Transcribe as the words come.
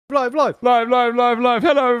Live. Hello,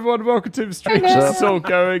 everyone. Welcome to the stream. It's all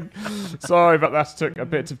going. Sorry about that. Took a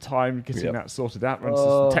bit of time getting that sorted out. Runs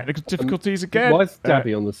some technical difficulties again. Why is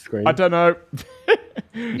Gabby on the screen? I don't know.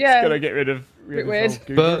 Yeah. Gonna get rid of. Weird.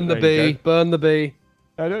 Burn the bee. Burn the bee.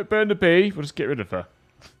 No, don't burn the bee. We'll just get rid of her.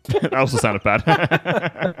 That also sounded bad.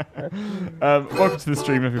 Welcome to the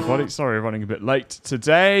stream, everybody. Sorry, we're running a bit late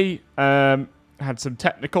today. Had some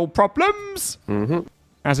technical problems,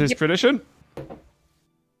 as is tradition.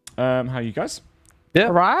 How are you guys? Yeah.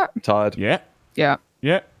 Right. Tired. Yeah.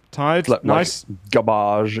 Tired. Slept nice. Like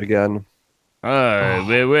garbage again. Oh,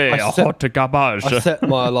 we're hot to garbage. I set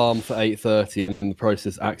my alarm for 8:30 and in the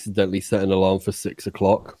process accidentally set an alarm for 6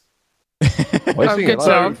 o'clock. Why are you good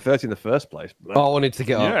job. 8:30 in the first place? I wanted to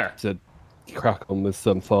get up to crack on with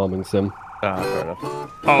some farming sim. Fair enough.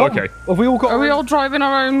 Oh, okay. Have we all got? Are we all driving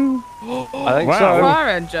our own I think Wow. so. fire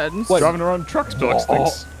engines? Driving around trucks, Black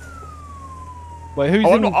Stinks. Wait, who's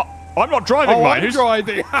Oh, in? I'm not driving, mate. I'm Who's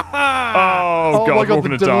driving. Oh, God, my we're god,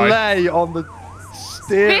 going the to die. delay on the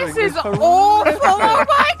steering. This is awful! Oh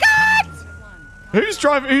my god! Who's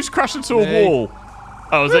driving? Who's crashed into a Me. wall?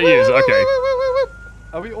 Oh, is that you? Okay.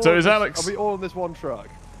 Are we all So in is this- Alex- Are we all in this one truck?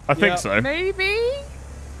 I think Yeah. so. Maybe?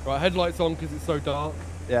 Right, headlights on because it's so dark.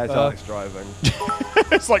 Yeah, it's Alex driving.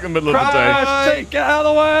 It's like the middle of the day. Crash! Get out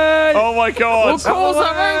of the way! Oh, my We'll God. cause our own Get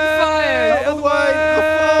out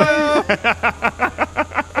fire!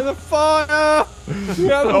 of the fire!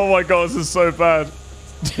 Oh, my God. This is so bad.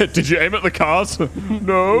 Did you aim at the cars?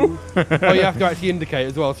 No. Oh, you have to actually indicate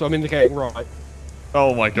as well, so I'm indicating right.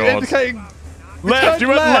 Oh, my You're God. indicating Left. You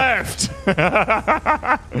went left.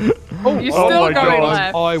 left. You're Oh still my going God.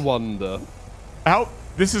 left. I wonder. How?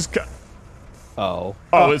 This is... Oh.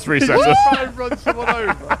 Oh, it's reset. Try and run someone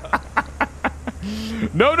over.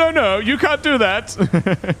 No. You can't do that.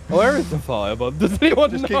 Where is the fire, bud? Does anyone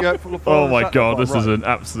Just know? keep going full of fire. Oh, my Sat God. bottom This is right. an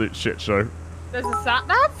absolute shit show. There's a sat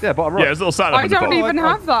nav? Yeah, bottom right. Yeah, there's a little sat I in the don't bottom. even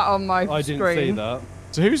have that on my I screen. didn't see that.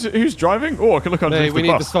 So who's driving? Oh, I can look underneath Hey, we the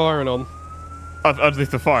need the bus. siren on. Underneath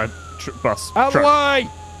the fire bus. Out of the truck. way!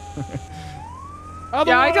 Out of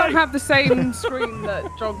the Yeah, I way! don't have the same screen that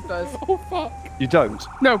John does. Oh, fuck. You don't?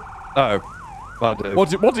 No. Oh. I do.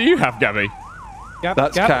 What do you have, Gabby?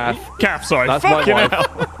 That's Kath. Calf, sorry. That's my Fucking wife.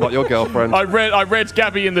 hell. Not your girlfriend. I read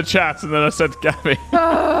Gabby in the chat and then I said Gabby.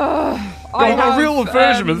 I I've got a have, real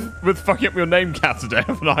version with fucking up your name, Kath, today,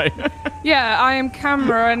 haven't I? Yeah, I am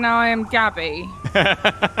Camera and now I am Gabby.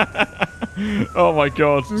 Oh my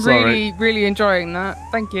God. Sorry. Really enjoying that.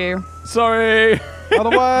 Thank you. Sorry. Out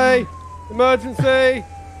of the way! Emergency!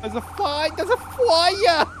 There's a fire! There's a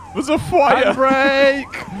fire! There's a fire.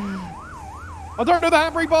 Handbrake! I don't know the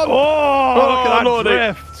handbrake button! Oh, Look at that Lordy.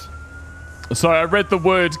 drift! Sorry, I read the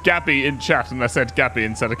word Gabby in chat and I said Gabby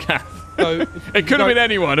instead of Kath. So, It could have been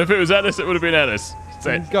anyone. If it was Ellis, it would have been Ellis. So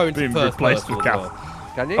can go into been first replaced person with as Kath.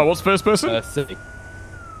 well. Can you? Oh, what's first person? C.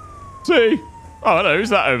 See. Oh, hello. Who's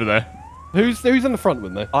that over there? Who's in the front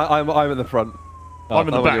with me? I'm in the front. I'm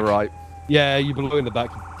in the I'm back. on your right. Yeah, you belong in the back,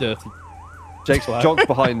 you dirty. John's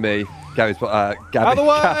behind me. Gabby's Gabby. Out of the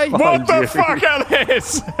way! Kath What behind the you. fuck,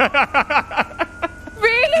 Ellis?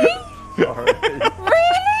 Really? Sorry.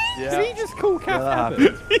 Really? Yeah. Did he just call Yeah, Kath that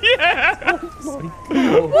Abbott? happened. Yeah. Oh my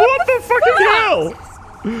God. What the fucking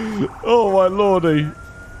hell? Oh my lordy.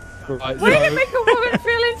 Right, Way to so- make a woman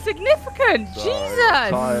feel insignificant. Jesus.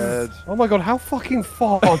 Tired. Oh my God, how fucking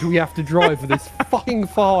far do we have to drive for this fucking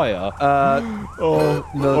fire? Oh,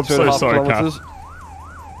 Another I'm 2.5 so sorry, kilometers.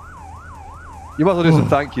 You might as well do some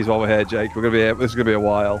thank yous while we're here, Jake. We're gonna be here. This is gonna be a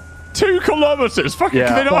while. 2 kilometers. Fucking, Yeah.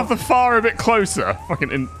 can they not have the fire a bit closer?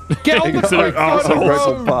 Fucking Get on the Absolute fucking arseholes. road!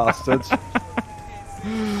 Ungrateful bastards.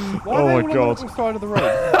 Why Oh are my they all on God. the wrong side of the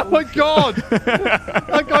road? Oh my god!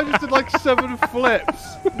 That guy just did like 7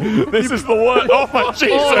 flips. This is the worst. Oh my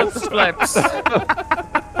Jesus. Flips.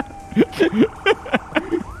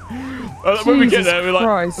 When we get Jesus there,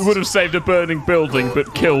 Christ. we would have saved a burning building,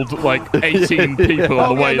 but killed like 18 people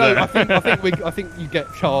on the way no, there. I think you get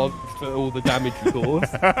charged for all the damage you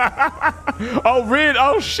caused. Oh really?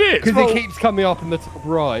 Oh shit! Because Well- it keeps coming up in the top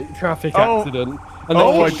right, traffic Oh. accident. And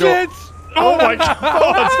Oh then my you- God. Oh my God!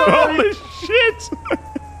 Holy shit!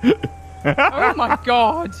 Oh my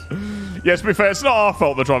god. Yeah, to be fair, it's not our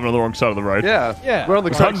fault they're driving on the wrong side of the road. Yeah. Yeah. We're on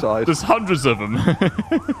the correct side. There's hundreds of them.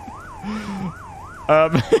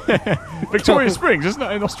 Victoria Springs, isn't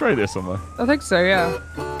that in Australia somewhere? I think so, yeah.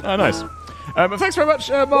 Oh, nice. Thanks very much,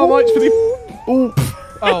 Marmite, for the... Ooh.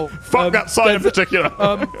 Oh, Fuck that sign in particular.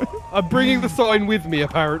 I'm bringing the sign with me,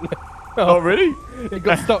 apparently. Oh, really? It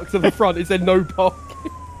got stuck to the front. It said no parking.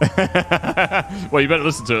 Well, you better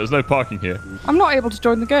listen to it. There's no parking here. I'm not able to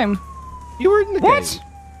join the game. You were in the What?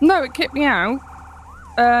 game. No, it kicked me out.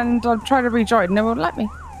 and I tried to rejoin, and they won't let me.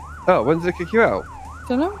 Oh, when did it kick you out?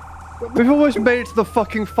 Don't know. We've almost made it to the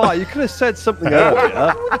fucking fire. You could have said something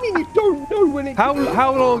earlier. What do you mean you don't know when it... How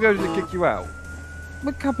long ago did it kick you out?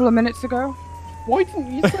 A couple of minutes ago. Why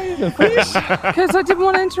didn't you say anything? Because I didn't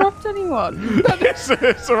want to interrupt anyone.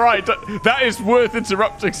 It's all right. That is worth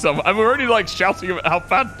interrupting someone. And we're only like shouting about how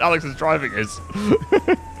bad Alex's driving is.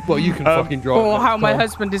 Well, you can fucking drive. Or how my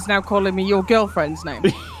husband is now calling me your girlfriend's name.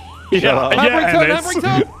 Handbrake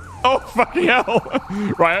turn! Oh fucking hell!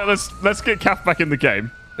 Right, let's get Kath back in the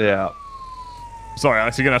game. Yeah. Sorry,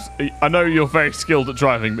 Alex. You're gonna have to, I know you're very skilled at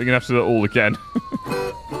driving, but you're gonna have to do it all again.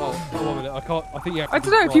 Oh, hold on a minute. I can't. I think you have to I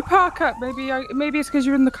don't know, if you park up, maybe it's because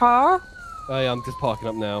you're in the car. Oh, yeah, I'm just parking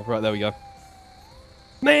up now. Right, there we go.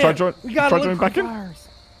 Man, Try join back in.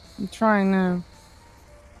 I'm trying now.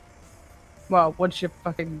 Well, once you're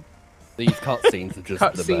fucking These cutscenes are just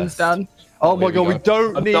the cutscenes best. done. Oh my god, we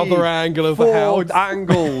don't need another angle of the forward house.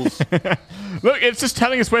 angles. Look, it's just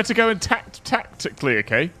telling us where to go and tactically,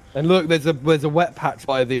 okay? And look, there's a wet patch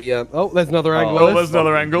by the. Oh, there's another angle. Oh, there's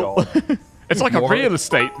another angle. God. It's like a More- real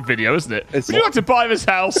estate video, isn't it? It's Would you like to buy this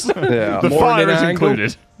house? Yeah. The More fire than is an angle.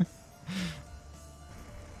 included.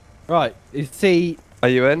 Right, see, Are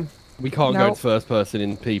you in? we can't go Nope. to first person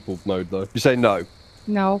in people mode though. You say no.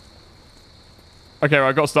 No. Okay, right,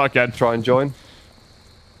 I've got to start again. Try and join.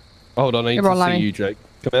 Hold on, I need Come on, to see Lemmy. you, Jake.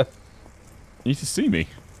 Come here. You need to see me.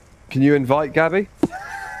 Can you invite Gabby?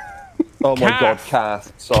 Oh my god, Kath.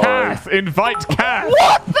 Kath. Sorry. Kath! Invite Kath!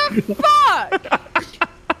 What the fuck?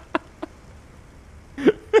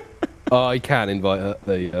 Oh, I can invite her.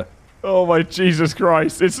 There you go. Oh my Jesus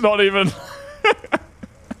Christ. It's not even...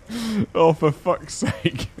 Oh, for fuck's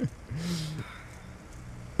sake.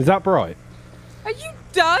 Is that bright? Are you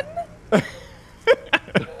done?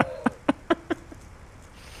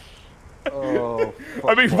 Oh,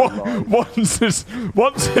 I mean, once is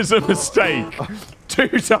a mistake. 2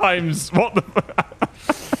 times. What the...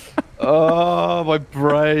 oh, my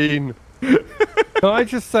brain. Can I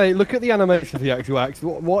just say, look at the animation of the actual act.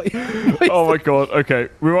 What? Oh my god. Okay,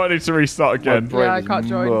 we might need to restart My again. brain Yeah, I is can't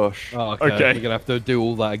join. mush. Oh, okay. Okay. We're gonna have to do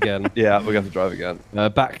all that again. Yeah, we're going to drive again.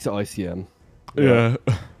 Back to ICN. Yeah.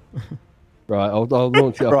 Right, I'll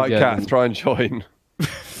launch it up Right, again. Kath, try and join.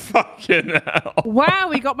 Fucking hell. Wow,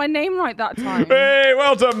 we got my name right that time. Hey,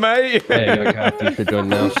 well done, mate. There you go, Kath. You should join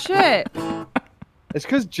now. Shit. It's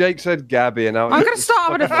because Jake said Gabby and now I'm going to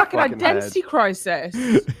start having a fucking head. identity crisis.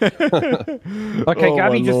 Okay, Oh,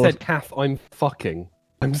 Gabby my just Lord. said, "Kath, I'm fucking."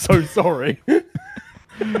 I'm so sorry.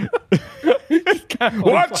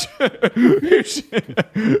 What?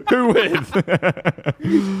 Who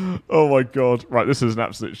with? Oh my god. Right, this is an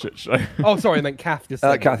absolute shit show. Oh, sorry, I meant Kath just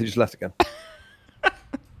said. Kath, you just left again.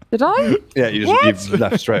 Did I? Yeah, you just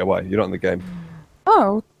left straight away. You're not in the game.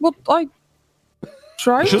 Oh, well, I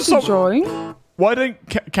tried Just to stop- join. Why don't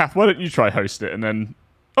Kath? Why don't you try host it and then?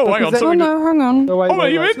 Oh, hang on. Because Oh, Something... no, hang on. Oh, wait, Oh, are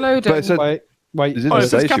you It's in? loading. But it said, Wait. it didn't Oh, it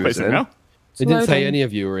says say she Kath was in in. now. It didn't say loading. any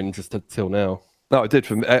of you were in just till now. No, it did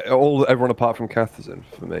for me. Everyone apart from Kath is in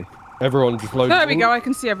for me. Everyone just loaded. There we go. I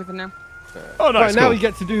can see everything now. Oh, nice. Right, now cool. we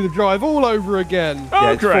get to do the drive all over again. Oh,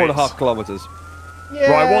 Yeah, it's great. 4.5 kilometers.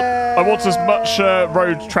 Right, I want as much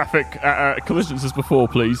road traffic collisions as before,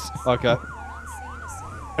 please. Okay.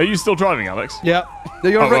 Are you still driving, Alex? Yep. No,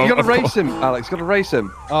 you Oh, well, got of to race course. him, Alex. You got to race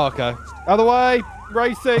him. Oh, okay. Other way.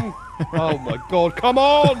 Racing. Oh my god. Come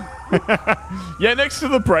on. Yeah, next to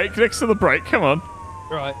the brake. Next to the brake. Come on.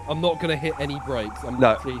 Right. I'm not gonna hit any brakes. I'm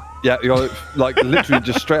No. literally. Yeah, you got to like literally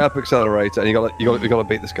just straight up accelerator, and you got to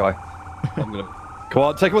beat this guy. I'm gonna. Come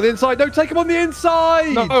on, take him on the inside. No, take him on the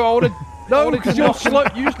inside. No, I wanna. No, because you're slow.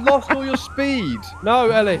 You just lost all your speed. No,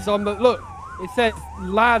 Ellis. I'm the. Look. It says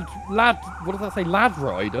lad. What does that say? Lad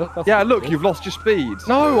rider. That's Yeah, what look, it is. you've lost your speed.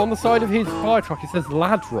 No, on the side of his fire truck it says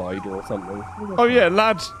lad rider or something. Oh yeah,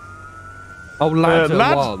 lad. Oh, ladder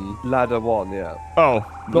lad? one. Ladder 1, yeah. Oh,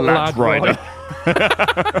 Not lad lad rider.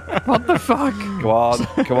 What the fuck? Come on,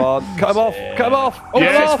 come on, cut him off, cut him off. Oh,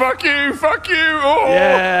 Yes, off. fuck you, fuck you. Oh.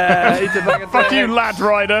 Yeah, he did back Fuck you, lad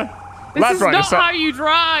rider. This Lad is rider. not how you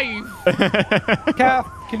drive. Kath,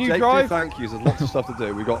 can you Jake, drive? thank yous. There's lots of stuff to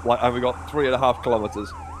do. We got 3.5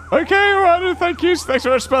 kilometers. Okay, alright, thank you. Thanks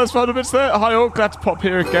very much, Spells, for the bits there. Hi all, glad to pop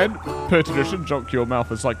here again. Per tradition, jonk your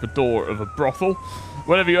mouth is like the door of a brothel.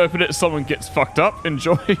 Whenever you open it, someone gets fucked up.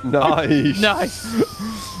 Enjoy. Nice.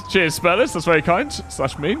 Nice. Cheers, Spellers. That's very kind.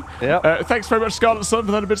 / mean. Yeah. Thanks very much, Scarlet Sun,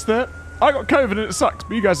 for that bits there. I got COVID and it sucks,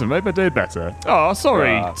 but you guys have made my day better. Oh,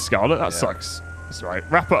 sorry, Scarlet. That sucks. That's right.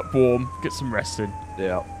 Wrap up warm. Get some rest in.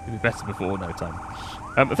 Yeah. It'll be better before no time.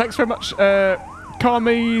 Thanks very much,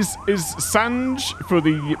 Carmes is Sanj for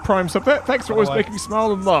the Prime sub there. Thanks for always making me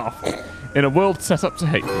smile and laugh. In a world set up to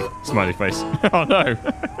hate me. Smiley face. Oh no.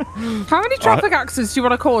 How many traffic accidents do you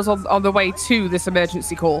want to cause on the way to this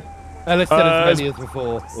emergency call? Ellis said as many as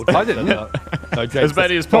before. I didn't. No, James As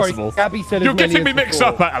many as possible. Sorry, Gabby said You're as many getting me as mixed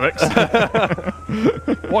before. up,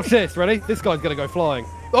 Alex. Watch this, ready? This guy's going to go flying.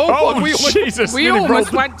 Oh, fuck, Jesus. We Nearly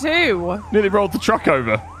almost rolled went too. nearly rolled the truck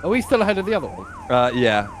over. Are we still ahead of the other one?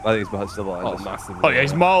 Yeah, I think he's behind still behind Oh, us. massive. Oh, yeah,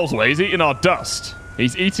 he's miles away. He's eating our dust.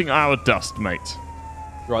 He's eating our dust, mate.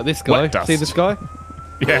 Right, this guy. Wet dust. See this guy?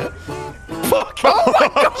 Yeah. Fuck! Oh, my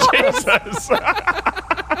God! Jesus!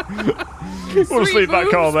 We'll just leave that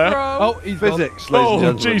car there. Oh, he's Physics, Oh, ladies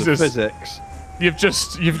and gentlemen. Jesus. Physics. You've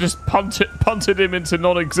just punted him into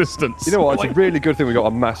non-existence. You know what? It's a really good thing we got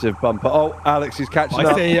a massive bumper. Oh, Alex, he's catching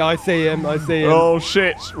up. I see him. Oh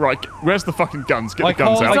shit! Right, where's the fucking guns? Get the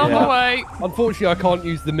guns can't- It's out. on the way. Unfortunately, I can't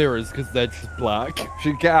use the mirrors because they're just black.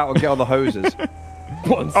 Should get out and get on the hoses.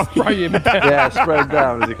 One spray him down. Yeah, spray him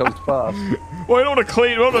down as he comes past. Well, you don't want to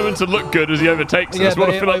clean. We want them to look good as he overtakes us. We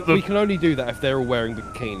want to fill up the. we can only do that if they're all wearing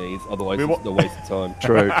bikinis. Otherwise, We it's a waste of time.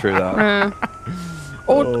 True that.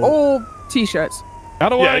 Or t-shirts. How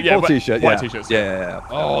do I? Yeah, Or t-shirt, white yeah. t-shirts. Yeah.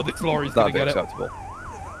 Oh, this lorry's gonna That'd be get it. acceptable.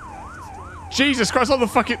 Jesus Christ!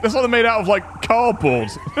 That's like they're made out of like cardboard.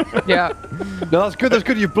 Yeah. No, that's good. That's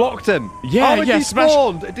good. You blocked him. Yeah, oh, it yeah, smash-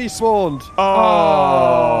 despawned. It despawned.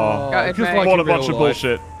 Oh, Got it, just mate. like what in a bunch real of life.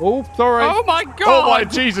 bullshit! Oh, sorry. Oh my god! Oh my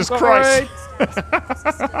Jesus Sorry. Christ!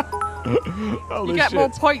 You Holy get shit. more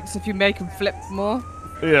points if you make them flip more.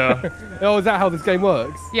 Yeah. Oh, is that how this game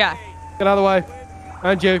works? Yeah. Get out of the way.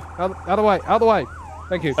 And you. Out of the way. Out of the way.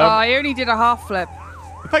 Thank you. I only did a half flip.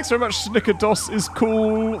 Thanks very much, Snickerdos is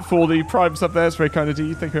cool for the prime sub there. It's very kind of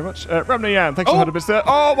you. Thank you very much. Ramney Yan, thanks for 100 bits there.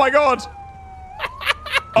 Oh my god!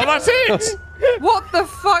 Oh, that's it! What the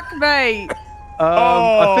fuck, mate?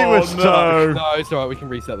 I think we're stuck. no. No, it's alright. We can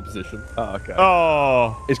reset the position. Oh, okay.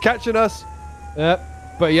 Oh. He's catching us. Yep.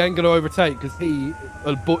 But he ain't going to overtake because he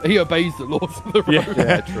obeys the laws of the road. Yeah.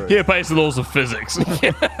 Yeah, true. He obeys the laws of physics.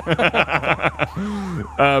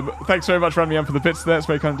 Thanks very much, Randy, for the bits there. It's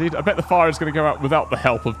very kind indeed. I bet the fire is going to go out without the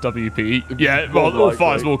help of WPE. Yeah, well, all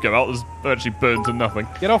fires will go out. There's virtually burned to nothing.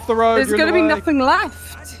 Get off the road. There's you're in going to the be way. nothing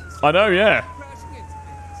left. I know, yeah.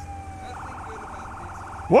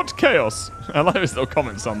 What chaos? I like his little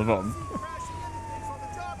comments on the bottom.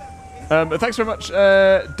 Thanks very much,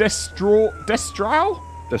 Destrow?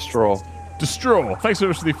 Destroy. Destroy. Thanks very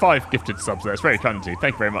much for the 5 gifted subs there. It's very kind of you.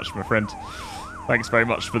 Thank you very much, my friend. Thanks very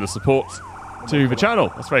much for the support to the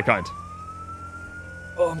channel. That's very kind.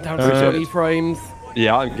 Oh, I'm down to 20 frames.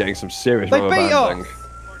 Yeah, I'm getting some serious They rubber beat banding. us.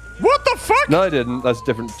 What the fuck? No, I didn't. That's a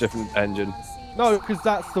different engine. No, because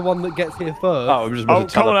that's the one that gets here first. Oh, we just Oh,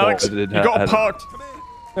 must have come on, Alex. teleported You in got ahead. parked.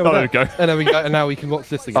 There Oh, there we go. And then we go, and now we can watch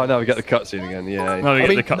this again. Oh, no, we get the cutscene again. Yeah. No, we I get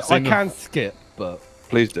mean, the cutscene. I can skip, but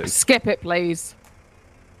Please do. Skip it, please.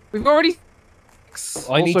 We've already...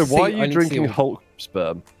 I need Also, to why see, are you drinking Hulk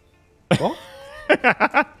sperm? What?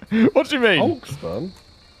 What do you mean? Hulk sperm?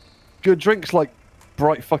 Your drink's like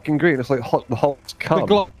bright fucking green. It's like the Hulk's cum. The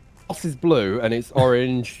glass is blue and it's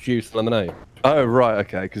orange juice lemonade. Oh, right,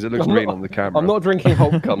 okay, because it looks I'm green not- on the camera. I'm not drinking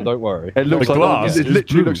Hulk cum, don't worry. It looks The like glass it is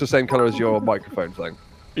literally blue. looks the same colour as your microphone thing.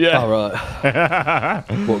 Yeah. All right.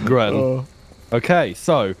 What, Gren? Okay,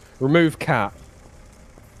 so remove cap.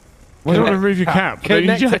 Why do you want to remove your cap?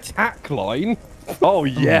 Connect attack line. Oh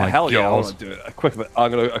yeah, my hell yeah! I God. want to do it.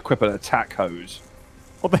 I'm going to equip an attack hose.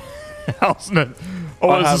 What the hell's that?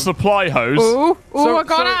 Oh, it's a supply hose. Ooh, So- I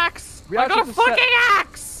got so an axe. we I got a actually have to set- fucking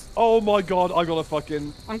axe. Oh my god, I got a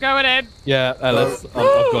fucking. I'm going in. Yeah, Ellis, I've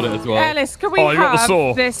got it as well. Ellis, can we Oh, you got the saw.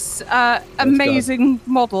 have this amazing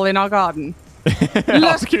model in our garden?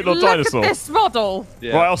 That's a cute little Look dinosaur. at this model.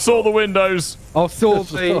 Yeah. Right, I'll saw the windows. I'll sort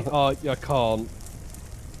the. I can't.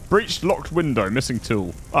 Breached locked window, missing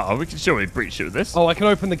tool. Oh, we can surely breach it with this. Oh, I can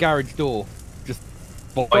open the garage door. Just.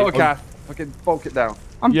 Oh, okay. Fucking bonk it down.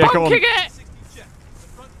 I'm Yeah, go on. bonking it.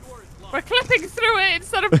 We're clipping through it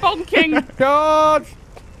instead of bonking. Charge!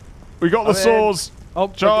 We got the I'm in. saws. Oh,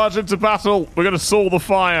 Charge into battle. We're going to saw the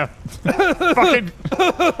fire. Fucking.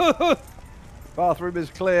 Bathroom is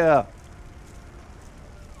clear.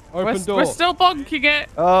 Open door. We're still bonking it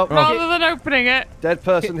Oh, rather than opening it. dead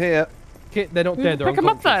person here. They're not dead. They're Pick them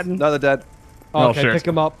up unconscious. then. No, they're dead. Oh, Okay, shit. pick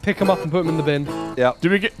them up and put them in the bin. Yep.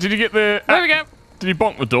 Did you get the? There we go. Did you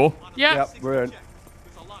bonk the door? Yeah. Yep, we're in.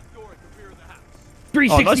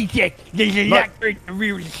 360 nice. check. The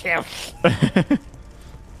rear of the house.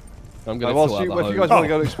 I'm gonna Well, sort out the if you hose. guys want to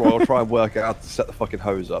go explore, I'll try and work out how to set the fucking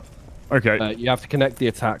hose up. Okay. You have to connect the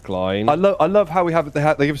attack line. I love how we have it.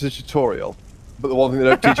 They give us a tutorial, but the one thing they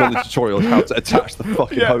don't teach on the tutorial is how to attach the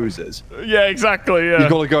fucking Yeah. hoses. Yeah, exactly. Yeah. You've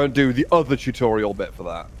got to go and do the other tutorial bit for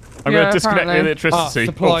that. I'm going to disconnect the electricity.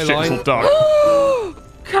 Supply shit, it's line. all dark.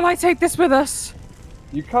 Can I take this with us?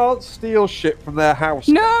 You can't steal shit from their house.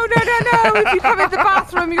 No. If you come in the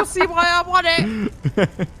bathroom, you'll see why I want it.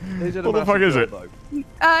 What the fuck is it?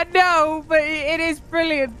 No, but it is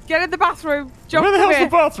brilliant. Get in the bathroom. Jump Where the hell's in. the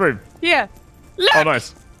bathroom? Here. Look. Oh,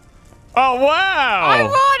 nice. Oh, wow. I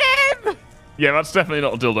want him. Yeah, that's definitely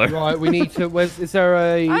not a dildo. Right, we need to. Is there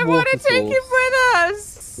a I want to take him with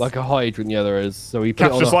us. Like a hydrant? Yeah, there is. So we put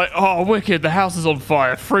Cat's it on just a... like, oh, wicked, the house is on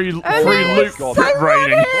fire. Free loot raining.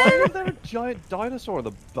 Why is there a giant dinosaur in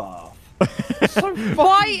the bath? So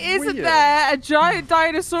Why isn't there a giant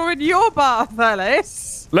dinosaur in your bath,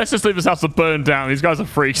 Ellis? Let's just leave this house to burn down. These guys are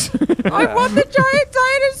freaks. I want the giant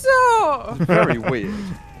dinosaur. Very weird.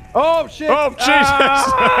 Oh shit! Oh, Jesus!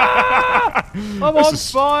 I'm on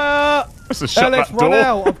fire! Let's just shut Ellis, that door. run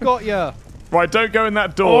out! I've got you. Right, don't go in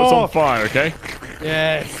that door. It's on fire, okay?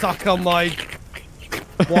 Yeah, suck on my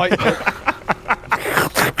white. wait,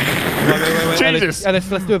 Jesus.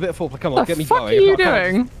 Ellis, let's do a bit of foreplay. Come on, get me fuck going. are you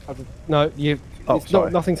doing? No, you. Oh, it's sorry.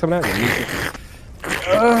 not, nothing's coming out.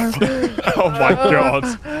 Oh my god.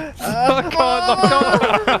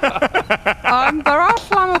 There are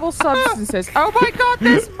flammable substances. Oh my god,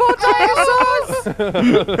 there's more dinosaurs!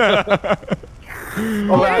 There's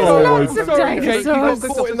lots of sorry, Jake, you got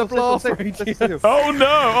dinosaurs. caught in the blast radius. Oh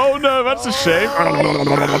no, that's a shame.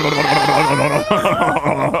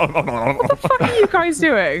 What the fuck are you guys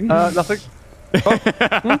doing? Nothing.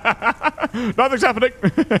 Nothing's happening.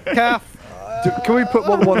 Calf. Can we put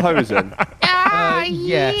more than one hose in?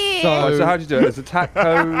 Yes. So how do you do it? There's attack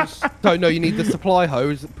hose. So no, you need the supply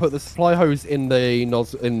hose. Put the supply hose in the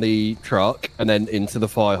in the truck, and then into the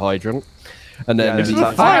fire hydrant, and then Yeah, Into the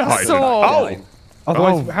the fire hydrant. Dinosaur.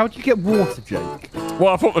 Otherwise, Oh. how do you get water, Jake? Well,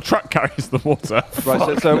 I thought the truck carries the water.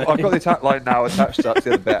 Right, so I've got the attack line now attached to the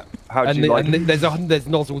other bit. How do And, you like and there's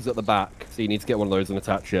nozzles at the back, so you need to get one of those and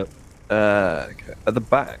attach it okay. At the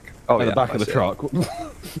back? Oh, at yeah, the back I of the see. truck.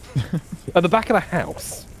 At the back of the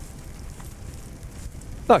house.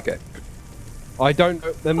 Okay. I don't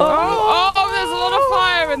know. There Oh, might- there's a lot of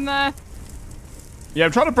fire in there. Yeah,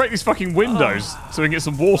 I'm trying to break these fucking windows so we can get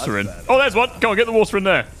some water in. Oh, there's one. Go on, get the water in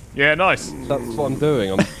there. Yeah, nice. That's what I'm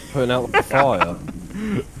doing. I'm putting out the fire.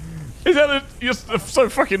 You're so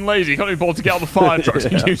fucking lazy. You can't even bother to get on the fire trucks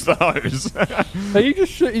and use the hose. Are you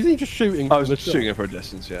just is he just shooting? I was from the just shooting it for a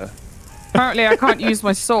distance, yeah. Apparently, I can't use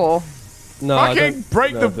my saw. No, I Fucking don't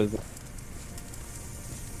break know the- if it's-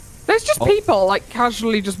 There's just people like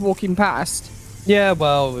casually just walking past. Yeah,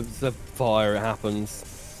 well, it's a fire. It happens.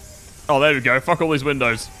 Oh, there we go. Fuck all these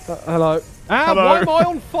windows. Hello. Ah, Hello. why am I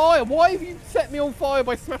on fire? Why have you set me on fire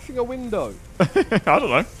by smashing a window? I don't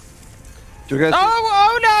know. Do you guys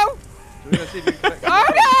Oh no! do you guys see if you can connect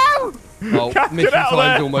Oh no! Oh, Get mission out of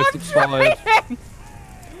time's there. almost expired.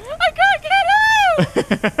 I can't get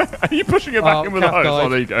out! Are you pushing it back Oh, in with a cat hose? died. Oh,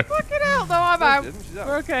 there you go. Fucking hell, no, I'm out. She's out.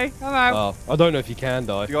 We're okay, I'm out. Oh, I don't know if you can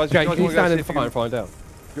die. You guys- Jake, you guys can you wanna go stand see in the if you fire can- and find out?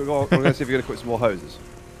 We're going to see if you're going to put some more hoses.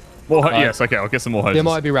 More yes, okay, I'll get some more hoses. There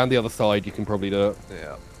might be around the other side. You can probably do it.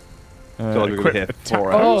 Yeah. Uh, So we're equip here attack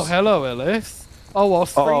for hose. Oh, hello, Ellis. Oh, our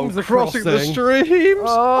streams are crossing the crossing. streams!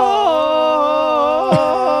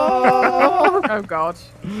 Oh. Oh god.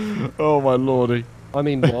 Oh, my lordy. I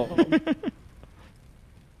mean, what?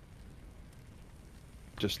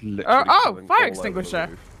 Just literally. Oh, falling fire all over extinguisher.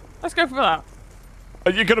 the roof. Let's go for that.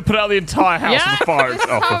 Are you going to put out the entire house Yeah, on the fire? this is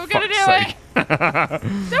Oh, how for we're gonna fuck's do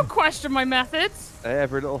sake. Don't question my methods.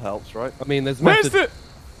 Every little helps, right? I mean, there's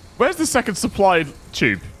Where's the second supply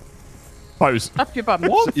tube? Hose. Up your bum.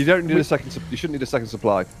 So you don't need a second. You shouldn't need a second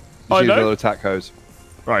supply. You I should use know. another attack hose.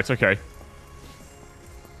 Right, okay.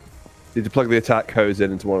 You need to plug the attack hose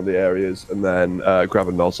into one of the areas and then grab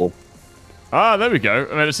a nozzle. Ah, there we go.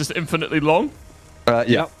 And then it's just infinitely long.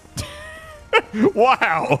 Yeah.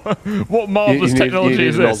 Wow! What marvelous technology you need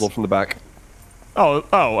is a this? nozzle from the back.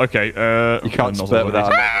 Oh, okay. You can't nozzle spurt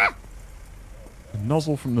without already. a nozzle. A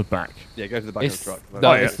nozzle from the back. Yeah, go to the back of It's, the truck. no,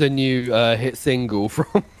 Oh, yeah. it's the new hit single from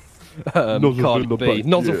Nozzle Cardi from the B. back,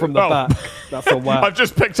 Nozzle yeah. from the Oh. back. That's a wow. I've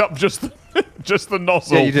just picked up just the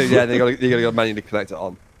nozzle. Yeah, you do. Yeah, you got to manually connect it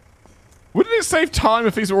on. Wouldn't it save time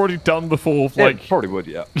if these were already done before? Yeah, Like, probably would.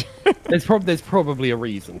 Yeah. There's probably a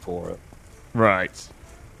reason for it. right.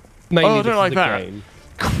 Mainly Oh, I don't because like of the that. game.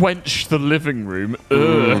 Quench the living room.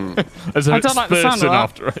 Ugh. As an I don't like the sound person of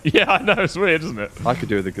after. Yeah, I know it's weird, isn't it? I could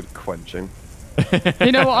do with a good quenching.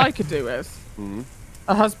 You know what I could do with?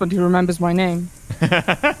 A husband who remembers my name.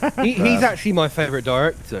 He's actually my favourite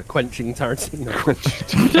director, Quenching Tarantino.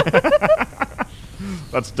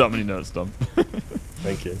 That's dumb, and you know it's dumb.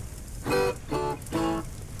 Thank you.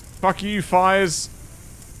 Fuck you, fires.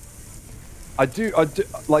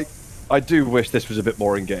 I do wish this was a bit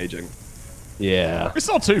more engaging. Yeah. It's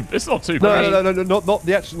not too bad. No, not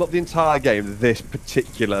the entire game. This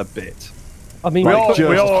particular bit. I mean, Like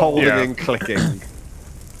holding and clicking.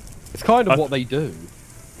 it's kind of what they do.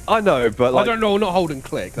 I know, but like, I don't know, not hold and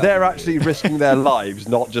click. they're actually risking their lives,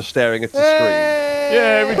 not just staring at the screen.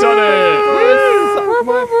 Yeah, we done it.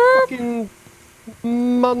 My fucking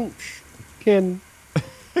munchkin.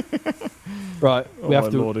 Right, we have my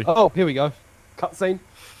to. lordy. Oh, here we go. Cutscene.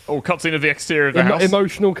 Oh, cutscene of the exterior of the house.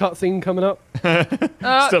 Emotional cutscene coming up. Still on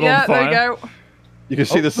yeah, fire. there you go. You can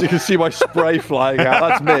see You can see my spray flying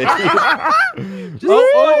out. That's me.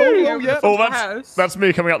 Yeah. Oh, that's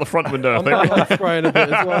me coming out the front window, I think. I'm spraying a bit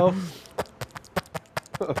as well.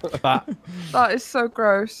 That is so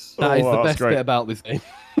gross. That is the that's best great. bit about this game.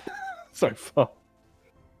 So far.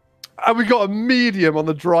 And we got a medium on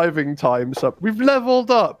the driving time. So we've leveled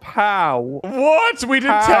up. How? What? We did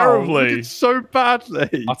How? terribly. We did so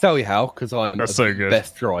badly. I'll tell you how, because I'm That's the so good.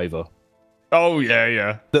 best driver Oh,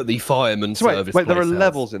 yeah. that the fireman So service. wait, there are place has.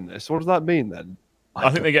 levels in this. What does that mean then? I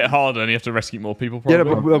think they get harder and you have to rescue more people, Yeah,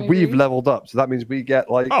 probably. but we've leveled up, so that means we get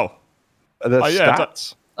like Oh. the yeah,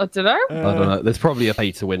 stats. I don't know. I don't know. There's probably a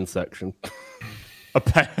pay to win section.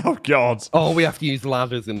 Oh, God. Oh, we have to use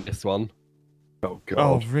ladders in this one. Oh god.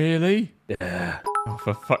 Oh, really? Yeah. Oh,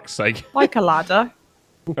 for fuck's sake. Like a ladder.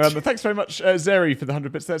 Thanks very much, Zeri, for the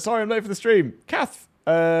 100 bits there. Sorry, I'm late for the stream. Kath,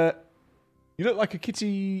 you look like a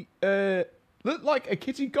kitty... look like a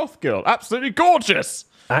kitty goth girl. Absolutely gorgeous.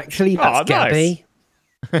 Actually, Oh, that's Gabby.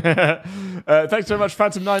 Thanks very much,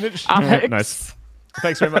 Phantom 9-inch. Alex. Nice.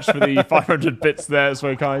 Thanks very much for the 500 bits there. It's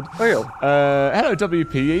very kind. Real. Hello,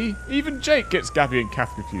 WPE. Even Jake gets Gabby and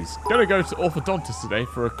Kath confused. Gonna go to orthodontist today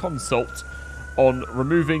for a consult on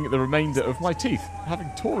removing the remainder of my teeth. Having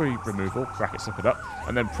Tory removal, brackets look it up,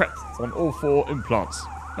 and then prep on all 4 implants.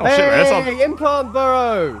 Oh, shit, man, that's on. Implant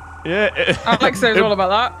burrow! Yeah. Alex knows all about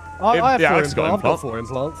that. I have Yeah, 4 Alex got implants. I've got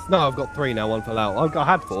implant. 4 implants. No, I've got 3 now, 1 fell out. I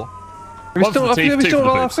had 4. Have we One for still, the teeth, have we two still for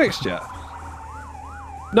the not boobs. fixed yet?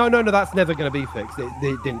 No, that's never going to be fixed. It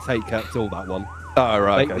didn't take till that one. Oh,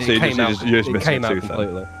 right. Like, Okay. So you're just it missing came a out tooth then.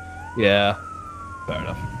 completely. Yeah. Fair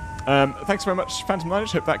enough. Thanks very much, Phantom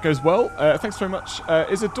 9-inch. Hope that goes well. Thanks very much,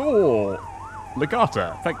 Isadore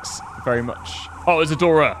Legata. Thanks very much. Oh,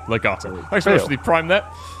 Isadora Legata. Thanks very much for the prime there.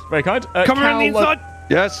 Very kind. Come around the inside!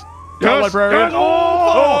 Yes. Cal Librarian.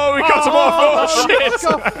 Oh, we cut him off. Oh, shit.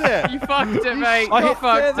 Scuffed it. You fucked it, mate. I You hit,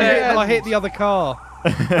 fucked I it. hit the other car.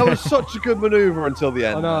 That was such a good maneuver until the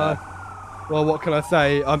end. I know. Well, what can I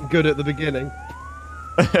say? I'm good at the beginning.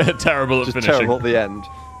 Terrible at Just finishing. terrible at the end.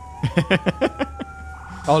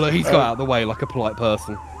 Oh, look, he's got out of the way like a polite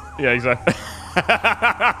person. Yeah, exactly.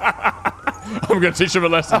 I'm going to teach him a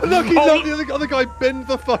lesson. Look, he's Oh, let the other guy bend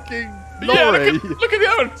the fucking yeah, lorry. look at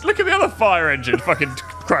the other fire engine fucking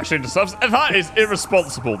crash into stuff. That is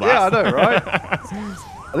irresponsible. That. Yeah, I know, right?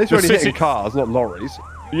 At least we're only hitting cars, not lorries.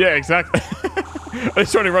 Yeah, exactly. At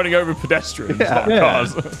least you're only running over pedestrians, not Yeah.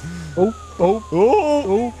 cars.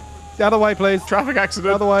 Oh. The other way, please. Traffic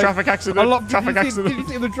accident. Other way. Traffic accident. Traffic Did accident. you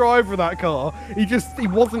see the driver of that car? He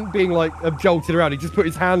wasn't being like jolted around. He just put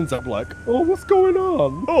his hands up like, oh, what's going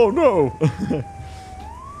on? Oh no.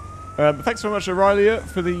 Thanks very much, Aurelia,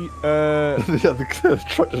 for the. The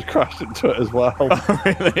truck just crashed into it as well.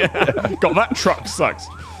 Really? God, that truck sucks.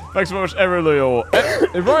 Thanks very much, Aurelio.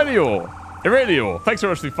 Aurelio. Thanks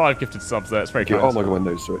very much for the 5 gifted subs there. It's very kind. Oh my god, my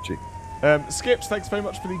nose is so itchy. Skips, thanks very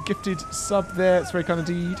much for the gifted sub there. It's very kind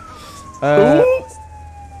indeed. Oh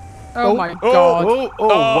my god. Oh,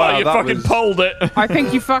 wow, you that fucking was- pulled it. I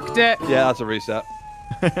think you fucked it. Yeah, that's a reset.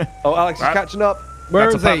 Oh, Alex is catching up. Where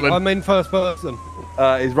That's is a he? Patlin. I'm in first person.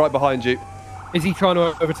 He's right behind you. Is he trying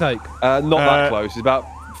to overtake? Not that close. He's about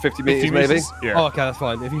 50 meters, 50 maybe. meters? Yeah. Oh, okay, that's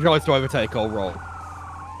fine. If he tries to overtake, I'll roll.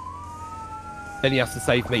 Then he has to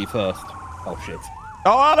save me first. Oh, shit.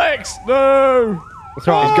 Oh, Alex! No! That's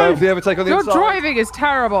right. He's going for the overtake on the Your inside. driving is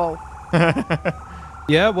terrible.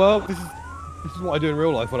 Yeah, well, this is what I do in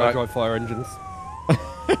real life when I Right. drive fire engines.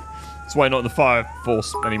 That's why you're not in the fire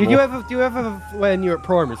force anymore. Do you ever, when you're at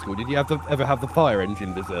primary school, did you ever have the fire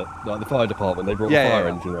engine visit? Like the fire department, they brought Yeah, the fire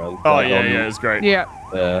yeah. engine around. Oh, Like, yeah, it's great. Yeah.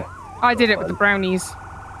 Yeah. I did it with the brownies.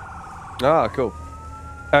 Ah, cool.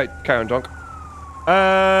 Alright, carry on, Donk.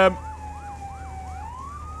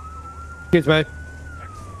 Excuse me.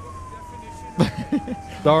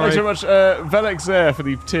 Sorry. Thanks very much, Velex there for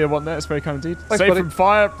the tier 1 there. It's very kind indeed. Thanks, Saved buddy. from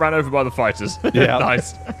fire, ran over by the fighters. Yeah.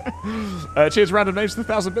 Nice. Cheers, random names to the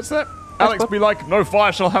 1,000 bits there. Alex be like, no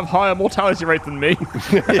fire shall have higher mortality rate than me.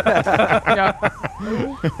 Yeah.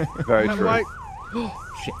 Very true. Like,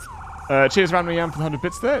 shit. Cheers, random yam for the 100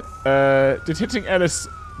 bits there. Did hitting Ellis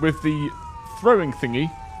with the throwing thingy.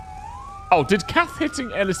 Oh, did Kath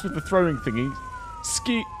hitting Ellis with the throwing thingy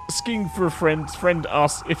skiing for a friend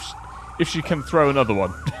asks if she can throw another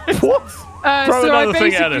one? What? Throw so I another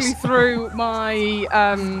thing at basically us. threw my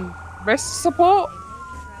wrist support.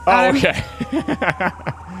 Oh, okay.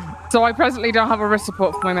 So I presently don't have a wrist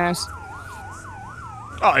support for my mouse.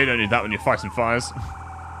 Oh, you don't need that when you're fighting fires.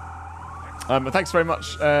 Thanks very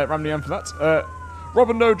much, Ramnian, for that.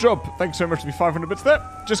 Robin No Job, thanks so much for the 500 bits there.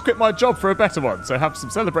 Just quit my job for a better one, so have some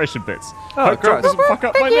celebration bits. Hope Job doesn't fuck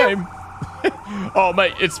up my name. Oh,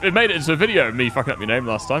 mate, it made it into a video of me fucking up your name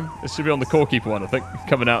last time. It should be on the Core Keeper one, I think,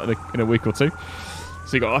 coming out in a week or two.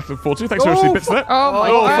 So you got that to look forward to. Thanks so much for the bits there. Oh, my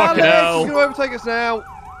Oh, God. fucking He's hell. going to overtake us now.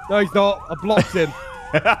 No, he's not. I blocked him.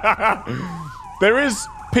 There is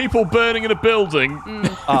people burning in a building. This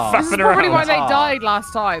is Faffing probably around. why they died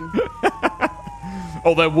last time.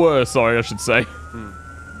 Oh, there were, sorry, I should say.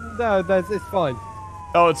 No, it's fine.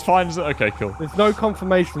 Oh, it's fine, is it? Okay, cool. There's no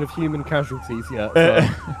confirmation of human casualties yet. So.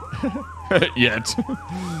 Yet.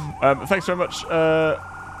 Thanks very much,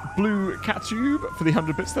 Blue Catube, for the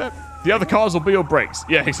 100 bits there. The other cars will be your brakes.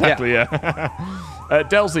 Yeah, exactly, yeah.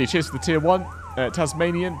 Delzy, cheers for the tier 1.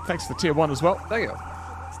 Tasmanian, thanks for the tier 1 as well. There you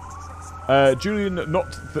go.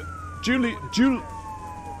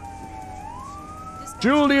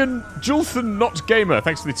 Julian, Julthan Not Gamer,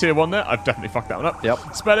 thanks for the tier 1 there. I've definitely fucked that one up. Yep.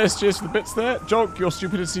 Spellis, cheers for the bits there. Jog, your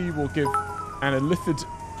stupidity will give an illithid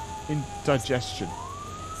indigestion.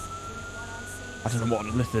 I don't know what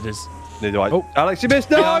an illithid is. Neither do I. Oh. Alex, you missed.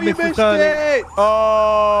 No, Yeah, I you missed the missed turning. it.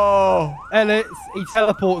 Oh! Ellis, he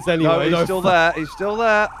teleports anyway. No, he's no still fuck. there. He's still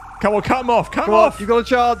there. Come on, cut him off, cut him Come on, off! you got a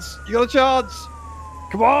chance. You got a chance.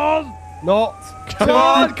 Come on. Not. Come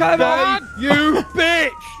on, come on. You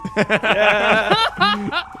bitch!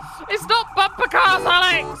 It's not bumper cars,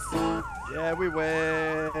 Alex! Yeah, we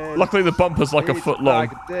win. Luckily the bumper's like a He's foot long.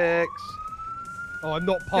 bag of dicks. Oh, I'm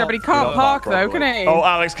not parked. Yeah, but he can't park though, can properly. he? Oh,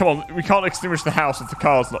 Alex, come on. We can't extinguish the house if the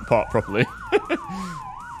car's not parked properly.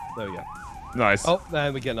 There we go. Nice. Oh,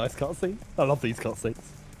 there we get a nice cutscene. I love these cutscenes.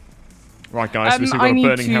 Right, guys, we've still got I a need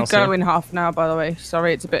burning to house go here. in half now, by the way.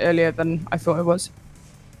 Sorry, it's a bit earlier than I thought it was.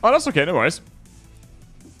 Oh, that's okay, no worries.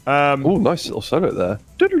 Oh, nice little solo there.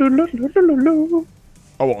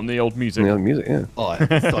 Oh, what, on the old music? Yeah, music, yeah. I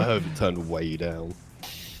hope it turned way down.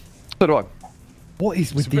 So do I. What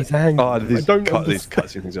is with these angles? Oh, these, I don't these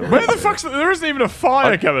cutscene things are Where the fuck's... There isn't even a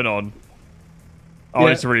fire going on. Oh, I Yeah.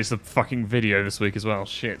 need to release the fucking video this week as well.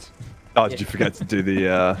 Shit. Oh, did you forget to do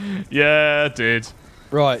the... Yeah, I did.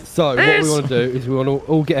 Right, so what Yes! we want to do is we want to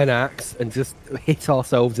all get an axe and just hit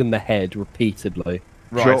ourselves in the head repeatedly.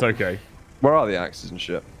 Right, Drop. okay. Where are the axes and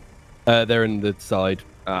shit? They're in the side.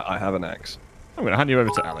 I have an axe. I'm going to hand you over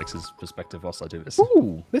to Alex's perspective whilst I do this.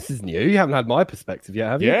 Ooh, this is new. You haven't had my perspective yet,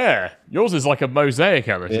 have you? Yeah, yours is like a mosaic,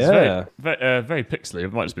 Alex. It's Yeah. very pixely.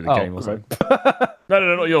 It might just be the Oh, game or great. something.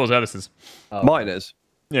 No, not yours, Alice's. Mine is.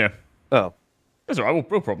 Yeah. Oh. That's alright,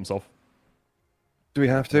 we'll problem solve. Do we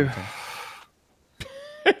have to?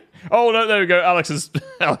 Oh, no, there we go. Alex is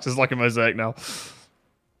like a mosaic now.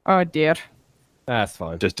 Oh dear. That's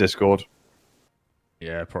fine. Just Discord.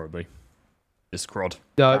 Yeah, probably. Discord.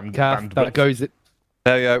 No, Band- Kath, bandwidth. that goes.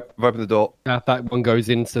 There you go. I've opened the door. Kath, that one goes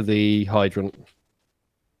into the hydrant.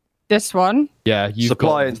 This one? Yeah, you've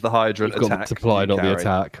Supply got, into the hydrant. you've got Attack. the supply, not the Carry.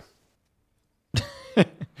 attack.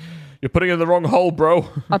 You're putting it in the wrong hole, bro.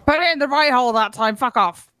 I put it in the right hole that time. Fuck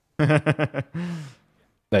off.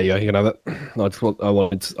 There you go. You can have it.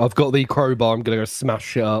 I've got the crowbar. I'm gonna go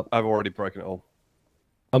smash it up. I've already broken it all.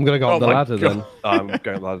 I'm gonna go Oh up the my ladder God. then. I'm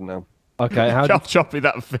going to ladder now. Okay. How? How choppy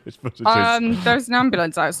that footage is. There's an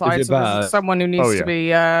ambulance outside, Is it so there's bad? someone who needs Oh, yeah. to be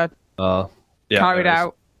Yeah, carried there is.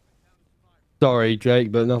 out. Sorry,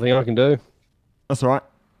 Jake, but nothing I can do. That's alright.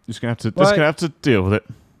 Just gonna Right. have to deal with it.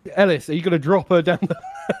 Ellis, are you gonna drop her down the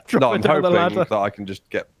drop No, her I'm down the hoping ladder? that I can just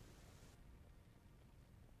get...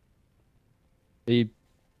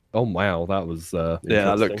 Oh wow, that was Yeah,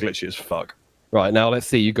 that looked interesting. glitchy as fuck. Right, now let's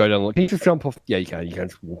see you go down. Can you just jump off? Yeah, you can. You can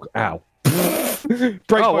just walk. Ow. Break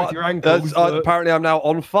both what? your ankles. Apparently I'm now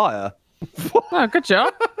on fire. Oh, good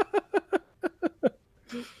job.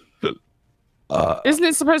 Isn't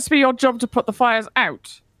it supposed to be your job to put the fires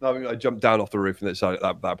out? No, I mean, I jumped down off the roof and it started,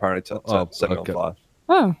 that apparently set me on okay. fire.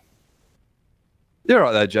 Oh. You're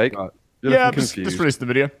right there, Jake. Right. You're Yeah, looking just confused. released the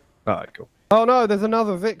video. Alright, cool. Oh no, there's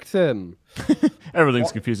another victim.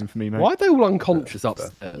 Everything's confusing for me, mate. Why are they all unconscious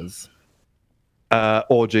upstairs?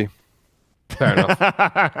 Orgy. Fair enough.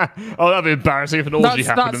 Oh, that'd be embarrassing if an orgy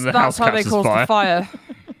happened and the house how they catches caused fire. the fire.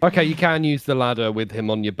 Okay, you can use the ladder with him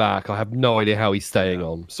on your back. I have no idea how he's staying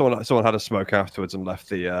on. Someone had a smoke afterwards and left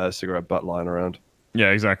the cigarette butt lying around. Yeah,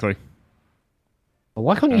 exactly. Oh,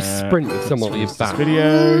 why can't you sprint with someone on your back?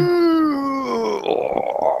 Video.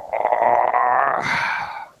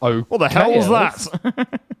 Oh, What the hell was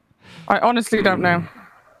that? I honestly don't know.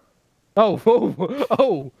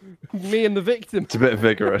 Oh, me and the victim. It's a bit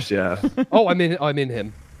vigorous, yeah. Oh, I'm in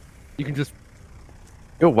him. You can just.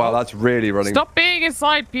 Oh wow, that's really running. Stop being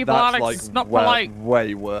inside people, That's Alex. like It's not way, polite.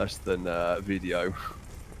 way worse than video.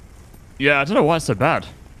 Yeah, I don't know why it's so bad.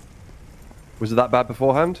 Was it that bad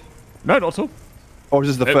beforehand? No, not at all. Or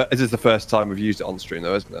is this the first time we've used it on stream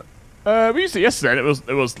though, isn't it? We used it yesterday, and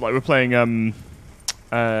it was like we're playing Elden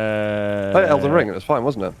Ring, it was fine,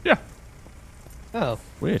 wasn't it? Yeah. Oh,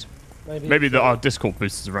 Weird. maybe our Discord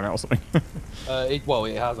boosters have run out or something.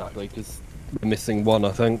 it has actually because we're missing one,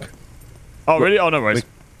 I think. Oh really? Oh no worries.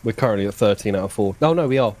 We're currently at 13 out of 4. No,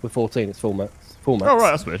 we are. We're 14. It's full max. Full max. Oh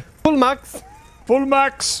right, that's weird. Full max. Full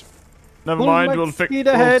max. Never Full mind. max We'll speed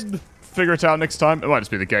ahead. figure it out next time. It might just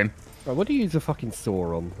be the game. Right, what do you use a fucking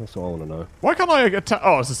saw on? That's what I want to know. Why can't I attack?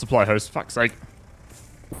 Oh, it's a supply hose. Fuck's sake.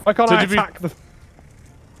 Why can't So I did we- attack the...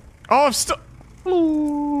 Oh, I've still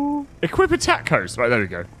Hello. equip attack hose. Right, there we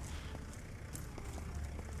go.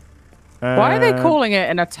 Why are they calling it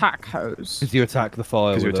an attack hose? Because you attack the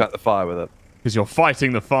fire Because you with attack the fire with it. Because you're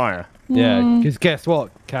fighting the fire. it. Yeah, because guess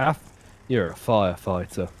what, Kath? You're a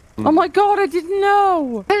firefighter. Oh my god, I didn't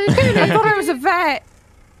know. I thought I was a vet.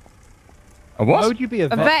 A Why what? would you be a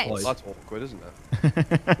vet, vet. fighter? That's awkward, isn't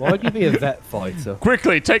it? Why would you be a vet fighter?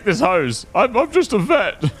 Quickly, take this hose. I'm just a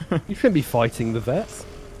vet. You shouldn't be fighting the vets.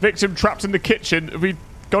 Victim trapped in the kitchen. Have we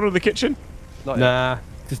gone to the kitchen? Not yet. Nah,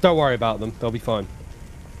 just don't worry about them. They'll be fine.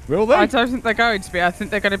 Will they? I don't think they're going to be. I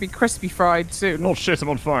think they're going to be crispy fried soon. Oh shit, I'm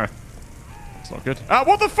on fire. It's not good. Ah,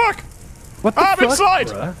 what the fuck? What the I'm fuck, inside!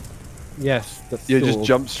 bruh? Yes, that's You sort just of-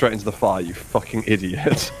 jumped straight into the fire, you fucking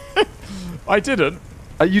idiot. I didn't.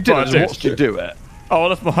 You did Well, I it, did. watched you do it. Oh, I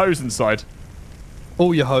left my hose inside.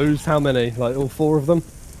 All your hose, how many? Like all 4 of them?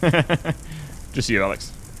 Just you,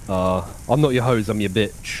 Alex. I'm not your hose, I'm your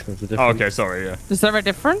bitch. There's a Oh, difference. okay, sorry, yeah. Is there a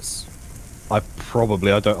difference? I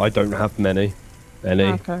don't have many. Any.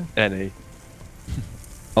 Okay. Any.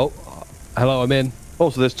 Oh, hello, I'm in.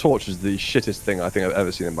 Also, this torch is the shittest thing I think I've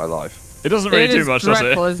ever seen in my life. It doesn't really It do is much, does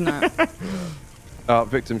dreadful, it? isn't it?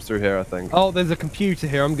 Victims through here, I think. Oh, there's a computer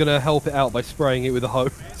here. I'm gonna help it out by spraying it with a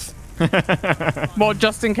hose. Well,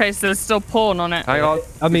 just in case there's still porn on it. Hang on.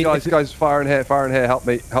 I mean, guys, fire in here, Help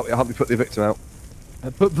me put the victim out.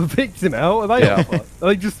 Put the victim out? Are they Yeah. on fire? Are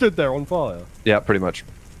they just stood there on fire? Yeah, pretty much.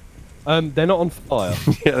 They're not on fire.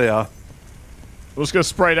 Yeah, they are. We're just going to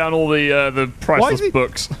spray down all the priceless it-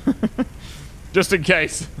 books. Just in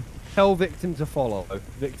case. Tell victim to follow.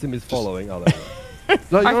 Victim is following. Oh, there we go.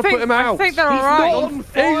 No, you I gotta put him out. think they're He's alright. not on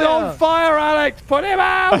fire. He's on fire, Alex. Put him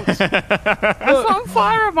out. It's not on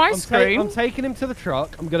fire on my I'm screen. taking him to the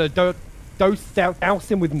truck. I'm gonna douse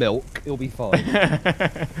him with milk. It'll be fine.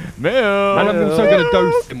 Milk. And I'm also gonna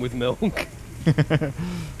dose him with milk.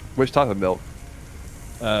 Which type of milk?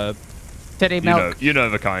 Titty milk. You know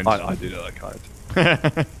the kind. I do know that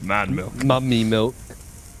kind. Man milk. Mummy milk.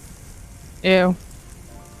 Ew.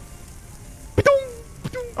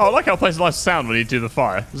 Oh, I like how it plays a nice sound when you do the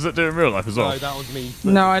fire. Does it do it in real life as well? No, that was me.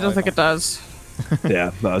 No, I don't think it does.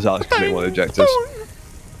 Yeah, that was Alex completing one of the objectives.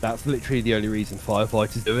 That's literally the only reason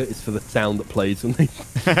firefighters do it. Is for the sound that plays when they.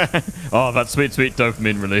 Oh, that sweet, sweet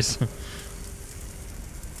dopamine release.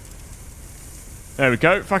 There we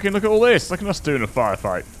go. Fucking look at all this. Look at us doing a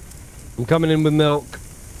firefight. I'm coming in with milk.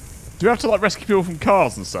 Do we have to like rescue people from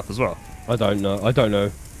cars and stuff as well? I don't know.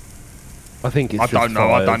 I think it's I just don't know.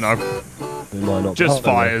 I don't fires. know. It might not be. Just I don't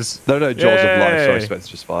know. fires. No, jaws of life. Sorry, Yay. Spence,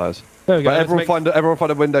 just fires. There we go. But let's everyone make-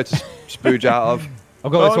 find a window to spooge out of.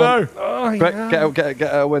 I've got Oh this one. no. Oh, Quick, yeah.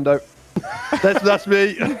 get out a window. That's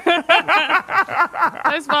me.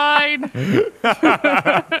 It's fine.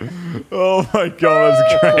 Oh my god,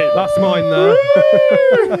 that's great. That's mine there.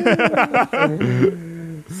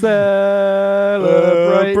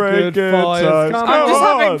 Celebrate Celebrate good good fires. times. Come I'm just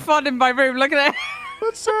on. having fun in my room. Look at it.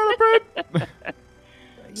 Let's celebrate.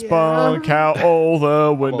 Spunk out all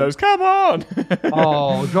the windows. Come on.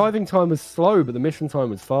 Oh, driving time was slow, but the mission time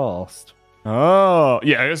was fast. Oh,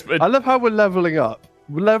 yeah. I love how we're leveling up.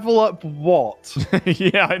 Level up what?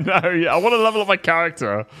 Yeah, I know. Yeah, I want to level up my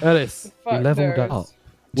character. Ellis, we Fuck leveled knows. up.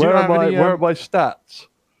 Do you Where have am I? any, Where are my stats?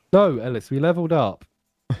 No, Ellis, we leveled up.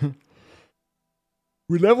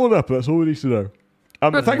 We leveled up. That's all we need to know.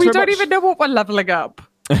 But Thanks we very don't much. even know what we're leveling up.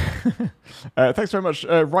 Thanks very much,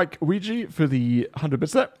 Reich Ouija, for the 100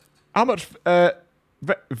 bits there. How much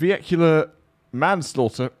vehicular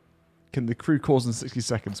manslaughter can the crew cause in 60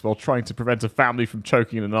 seconds while trying to prevent a family from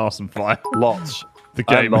choking in an arson fire? Lots. The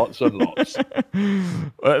game. And lots and lots.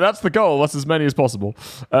 That's the goal. That's as many as possible.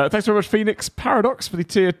 Thanks very much, Phoenix Paradox, for the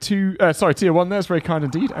tier 1 there. It's very kind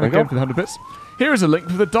indeed. And again for the 100 bits. Here is a link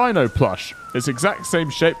for the Dino plush. It's exact same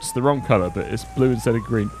shape, it's the wrong colour, but it's blue instead of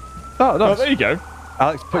green. Oh, nice. There you go.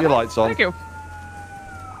 Alex, put your lights on. Thank you.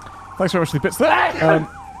 Thanks very much for the bits there.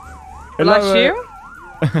 Bless you.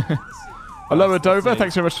 Hello, Adova.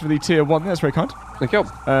 Thanks very much for the tier 1 there. That's very kind. Thank you.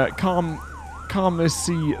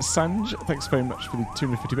 Calmnessy Sanj, thanks very much for the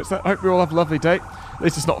 250 bits there. I hope we all have a lovely day. At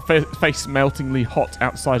least it's not face-meltingly hot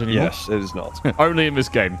outside anymore. Yes, it is not. Only in this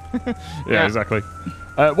game. Yeah, exactly.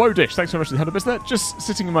 Woe Dish, thanks very much for the 100 bits there. Just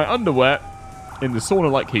sitting in my underwear in the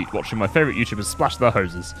sauna-like heat, watching my favourite YouTubers splash their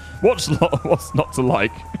hoses. What's not to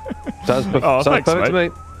like? Sounds perfect to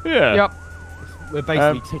me. Yeah. Yep. We're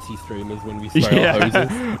basically titty streamers when we spray our hoses.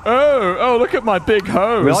 Oh, look at my big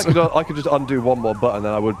hose. I mean, I could just undo one more button,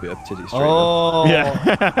 then I would be a titty streamer. Oh, yeah.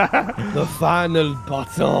 the final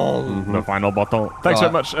button. The final button. Thanks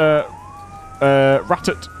very much,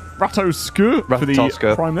 Ratoskur for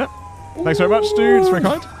the prime there. Thanks very much, dude. It's very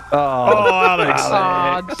kind. Oh, Alex.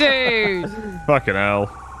 Oh, dude. Fucking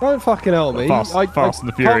hell. Don't fucking help me. Fast and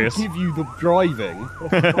the Furious. I can't give you the driving.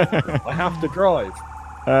 I have to drive.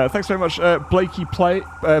 Thanks very much, Blakey Plays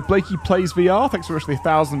VR. Thanks very much for the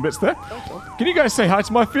 1,000 bits there. Can you guys say hi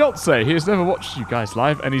to my fiance? He has never watched you guys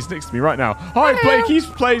live, and he's next to me right now. Hi, Blakey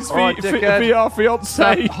Plays VR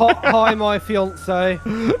fiance. Hi, my fiance.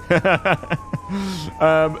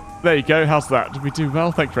 There you go. How's that? Did we do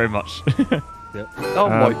well? Thank you very much. Yep. Oh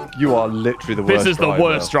my! You are literally the worst. This is the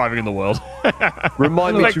worst driving in the world.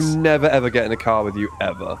 Remind me to never ever get in a car with you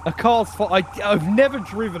ever. A car's I've never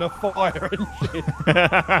driven a fire engine.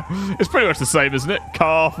 It's pretty much the same, isn't it?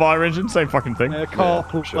 Car, fire engine, same fucking thing. Car,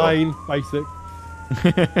 plane, basic.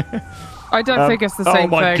 I don't think it's the same thing.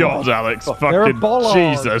 Oh my god, Alex! They're Fucking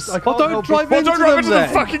bollards. Jesus! Don't drive into the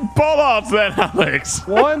fucking bollards, then, Alex.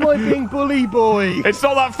 Why am I being bully boy? It's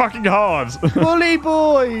not that fucking hard. Bully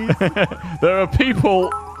boy. There are people.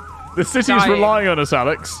 The city's relying on us,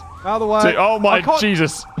 Alex. Out of the way. Oh my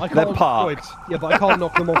Jesus! They're parked. Yeah, but I can't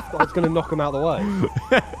knock them off. I was going to knock them out of the way.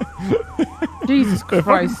 Jesus They're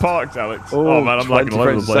fucking Christ. parked, Alex. Oh, man, I'm lagging all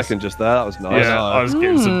over the a place. second just there. That was nice. Yeah, I was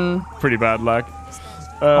getting some pretty bad lag.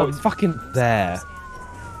 It's fucking there.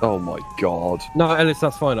 Oh my god. No, Ellis,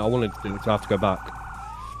 that's fine. I wanted to do it, so I have to go back.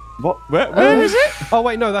 What? Where is it? Oh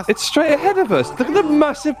wait, no, that's It's straight ahead of us. Look at the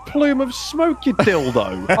massive plume of smoke, you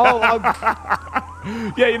dildo.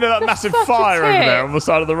 Yeah, you know that massive such a fire over tit. there on the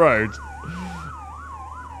side of the road?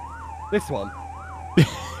 this one.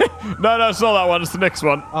 No, it's not that one. It's the next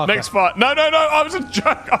one. Okay. Next fire. No. I was a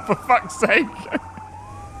joke. Oh, for fuck's sake.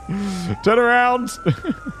 Turn around.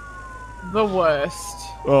 The worst.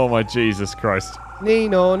 Oh, my Jesus Christ.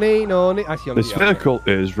 Nino. Actually, This vehicle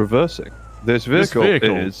is reversing. This vehicle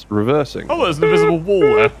is reversing. Oh, there's an invisible wall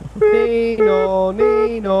there. Nino.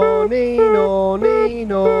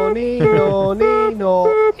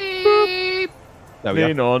 There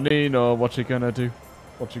we go. Nino, what you gonna do?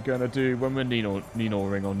 What you gonna do when we're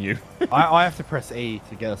Nino-ring on you? I have to press E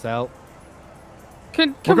to get us out.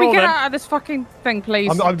 Can Well, we go on, get then. out of this fucking thing,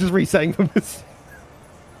 please? I'm just resetting from this.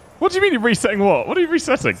 What do you mean you're resetting what? What are you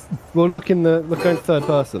resetting? Well, look going third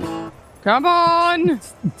person. Come on!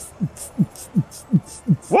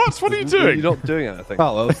 What? What are you doing? You're not doing anything.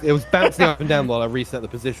 Oh, it was bouncing up and down while I reset the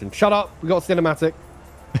position. Shut up! We got cinematic.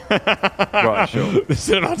 Right, sure. The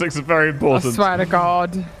cinematics are very I important. swear to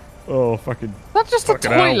God. Oh, fucking... That's just a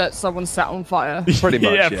Fucking hell. toilet someone set on fire. Pretty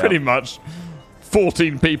much, yeah, yeah. pretty much.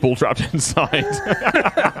 14 people trapped inside.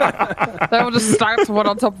 They all just stacked one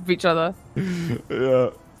on top of each other.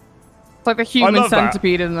 Yeah. It's like the human love that.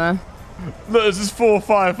 centipede in there. Look, there's just 4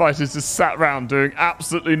 firefighters just sat around doing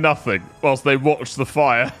absolutely nothing whilst they watched the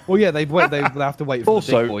fire. Well, yeah, they have to wait for the big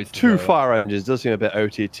Also, boys to 2 go. fire engines does seem a bit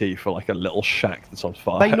OTT for like a little shack that's on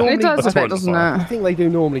fire. They normally, It does a That's bit, what doesn't fire. I it? think they do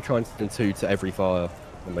normally try and send 2 to every fire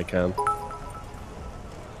when they can.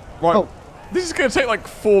 Right. Oh. This is going to take like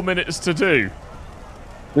 4 minutes to do.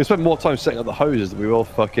 We spent more time setting up the hoses than we will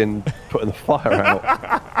fucking putting the fire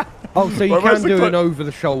out. Oh, so you Well, where's can the do an clip?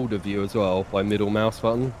 over-the-shoulder view as well by middle mouse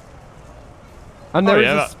button. And there is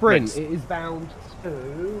yeah, a that sprint. makes- It is bound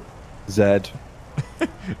to... Zed.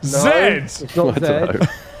 Zed! It's not I don't know. Z.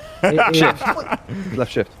 It is...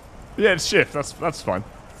 Left shift. Yeah, it's shift. That's fine.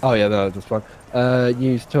 Oh yeah, no, that's fine.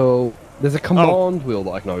 Use tool. There's a command wheel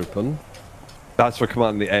that I can open, That's for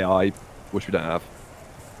commanding the AI, which we don't have.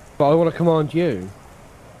 but I want to command you.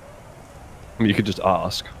 I mean, you could just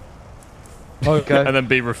ask. Okay. And then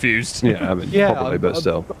be refused. Yeah, I mean, yeah, probably, but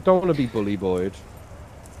still. I don't want to be bully boyed.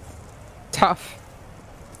 tough.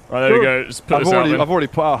 Right, there we go. Just put I've this out then. already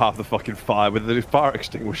put out half the fucking fire with the fire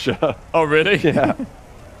extinguisher. Oh, really? Yeah.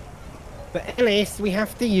 But Ellis, we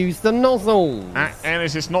have to use the nozzles.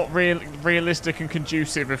 Alice, it's not realistic and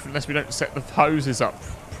conducive unless we don't set the hoses up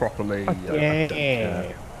properly.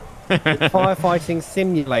 Yeah. Firefighting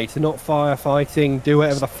simulator, not firefighting. Do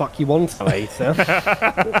whatever the fuck you want later.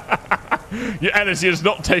 Alice, you're just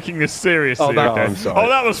not taking this seriously. Oh, okay? I'm sorry. Oh,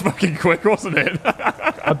 that was fucking quick, wasn't it?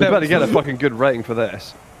 I better get a fucking good rating for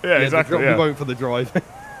this. Yeah, exactly. We won't for the drive.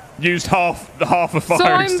 Used half a fire So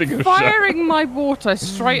I'm extinguisher. firing my water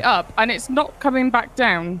straight up, and it's not coming back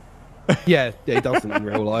down. Yeah, it doesn't in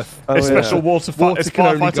real life. A special water Water can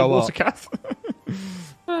only firefighter go water up. cath.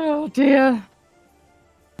 Oh dear.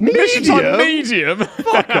 Mission type medium.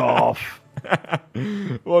 Fuck off.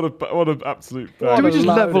 What an absolute. What Do we a just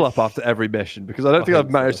load level of up after every mission? Because I don't think I've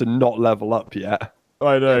managed to not level up yet.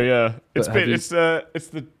 I know, yeah. It's But have you- it's the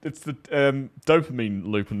dopamine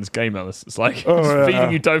loop in this game, Alice. It's like Oh, it's yeah.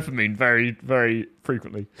 feeding you dopamine very, very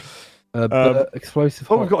frequently.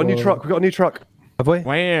 Explosive. Oh, we've got a new hot truck. We've got a new truck. Have we?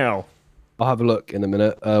 Wow. I'll have a look in a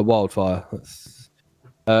minute. Wildfire.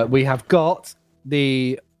 We have got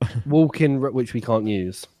the walk-in, which we can't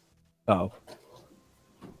use. Oh.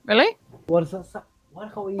 Really? What is that? Why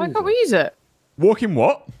can't we use Why can't we use it? Walking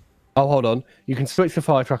what? Oh, hold on. You can switch the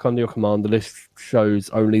fire truck under your command. The list shows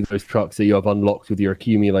only those trucks that you have unlocked with your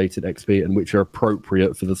accumulated XP and which are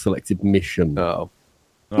appropriate for the selected mission. Oh.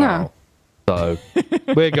 No. So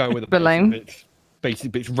we're going with a Bit lame.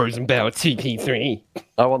 basic bitch Rosenbauer TP3.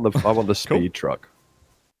 I want the speed truck.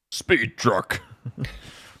 Speed truck.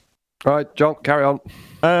 All right, John, carry on.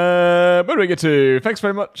 Where do we get to? Thanks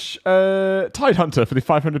very much, Tide Hunter, for the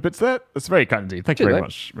 500 bits there. That's very kind indeed. Thank you very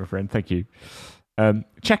much, my friend. Thank you.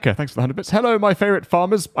 Checker, thanks for the 100 bits. Hello, my favourite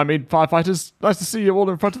firefighters. Nice to see you all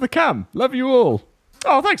in front of the cam. Love you all.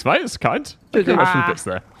 Oh, thanks, mate. That's kind. Thank you very much for the bits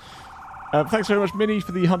there. Thanks very much, Minnie,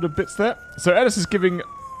 for the 100 bits there. So Ellis is giving...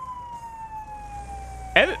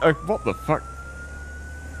 what the fuck?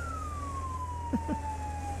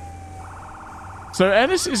 So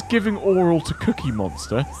Ellis is giving oral to Cookie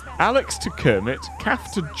Monster, Alex to Kermit,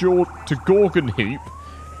 Kath to Gorgon Heap,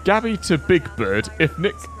 Gabby to Big Bird. If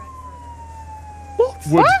Nick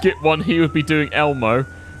would get one, he would be doing Elmo,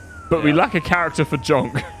 but we lack a character for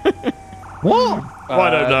Jonk. What? I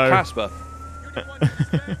don't know. Casper.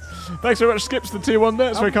 Thanks very much, Skips, the tier 1 there.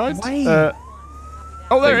 That's very kind. wait.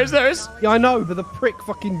 Oh, there it is, there it is. Yeah, I know, but the prick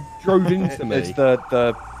fucking drove into me. It's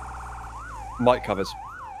the mic covers.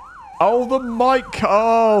 Oh, the mic.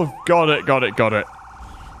 Oh, got it.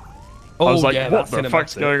 Oh, I was like, yeah, what that's the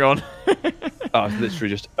fuck's cinematic. going on? Oh, it's literally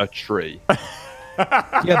just a tree. Yeah,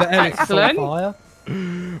 but Alex is on Excellent. fire.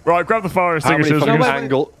 Right, grab the fire How many extinguishers. fucking wait.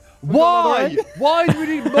 angle? Why? Why do we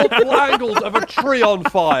need multiple angles of a tree on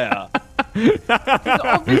fire?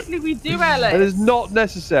 Obviously we do, Ellis. That is not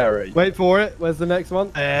necessary. Wait for it. Where's the next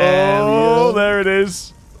one? Oh, there it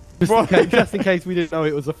is. Just in case we didn't know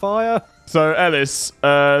it was a fire. So, Ellis,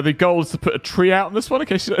 the goal is to put a tree out in this one, in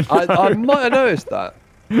case you don't know. I might have noticed that.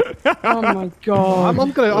 Oh my god. I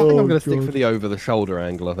think I'm gonna stick for the over-the-shoulder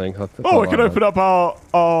angle. I think. Oh, we can open up our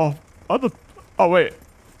other... Oh, wait.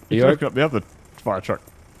 You You can o- open up the other fire truck.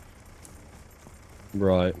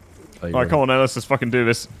 Right. All right, come on, Ellis, let's fucking do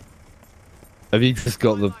this. Have you just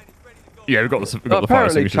got the? Yeah, we've got the fire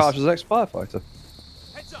Apparently, extinguishers. Charles is ex-firefighter.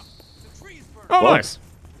 Oh, What? nice.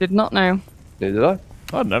 Did not know. Neither did I. I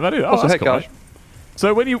don't know about it. Oh, Also, that's hey, cool, Kaj. mate.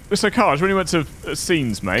 So, Kaj, when you went to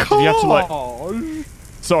scenes, mate, did you have to, like...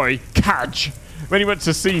 Sorry, Kaj. When you went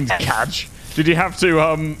to scenes, Kaj, did you have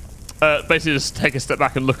to, basically just take a step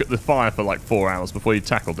back and look at the fire for, like, 4 hours before you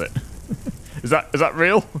tackled it? Is that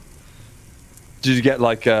real? Did you get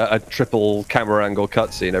like a triple camera angle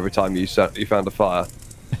cutscene every time you found a fire?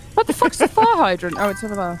 What the fuck's the fire hydrant? Oh, it's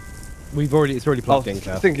over there. It's already plugged in,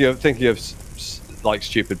 Kath. thinking of like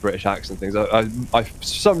stupid British accent things. I for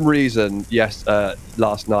some reason,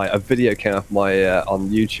 last night a video came up on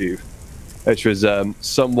YouTube, which was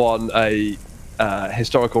someone a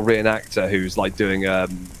historical reenactor who's like doing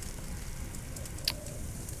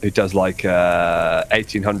who does like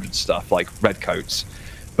 1800 stuff like redcoats,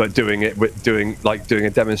 but doing a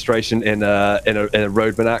demonstration in a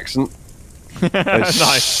roadman accent. It's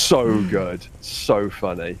Nice. so good, so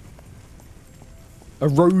funny. A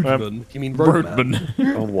roadman? You mean roadman?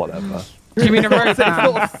 Roadman. Or whatever. Do you mean a road It's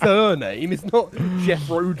not man? a surname. It's not Jeff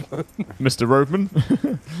Roadman. Mr. Roadman.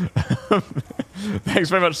 Thanks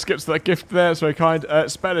very much, Skips, for that gift there. It's very kind.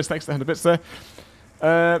 Spellis, thanks for the 100 bits there.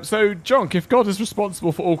 So, Jonk, if God is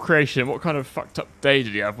responsible for all creation, what kind of fucked up day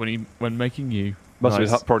did he have when making you? Must Nice.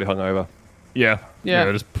 have been probably hungover. Yeah.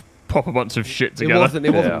 Yeah. Just pop a bunch of shit It together.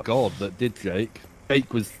 wasn't God that did Jake.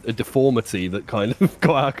 Jake was a deformity that kind of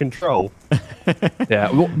got out of control. Yeah,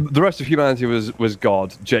 well, the rest of humanity was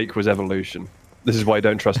God. Jake was evolution. This is why you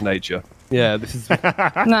don't trust nature. Yeah, this is.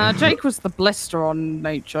 Nah, Jake was the blister on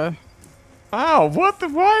nature. Oh, what the?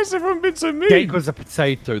 Why has everyone been so mean? Jake was a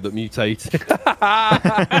potato that mutated.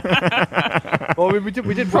 Well, we did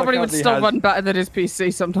Probably work out would that he still had- run better than his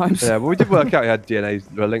PC sometimes. Yeah, well, we did work out he had DNA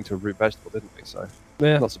linked to a root vegetable, didn't we? So,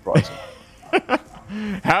 Yeah. not surprising.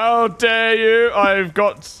 How dare you? I've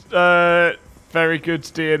got very good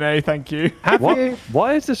DNA, thank you. Have What? you?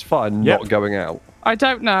 Why is this fire not going out? I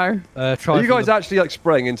don't know. Try Are you guys actually like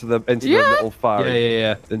spraying into the little fire?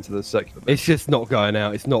 Yeah. Into the circular bit? It's just not going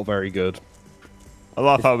out. It's not very good. I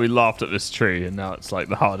love how we laughed at this tree, and now it's like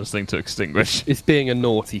the hardest thing to extinguish. It's being a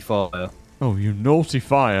naughty fire. Oh, you naughty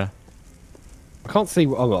fire! I can't see.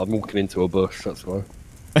 Oh, I'm walking into a bush. That's why.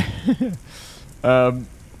 I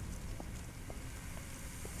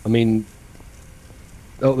mean,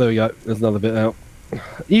 oh, there we go. There's another bit out.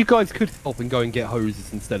 You guys could help and go and get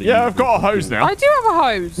hoses instead of. Yeah, using I've got a hose fucking- now. I do have a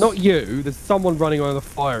hose. Not you. There's someone running on the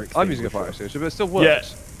fire. I'm using a fire extinguisher, but it still Yeah.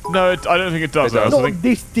 works. No, I don't think it does. It does. I Not think at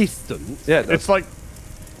this distance. Yeah, it does. it's like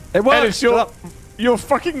It works. Ellis, you're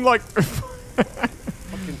fucking like.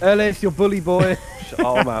 Ellis, your bully boy.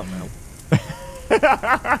 Oh, I'm out now.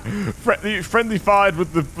 friendly fired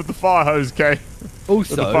with the fire hose, okay?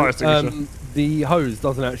 Also, With the fire extinguisher. the hose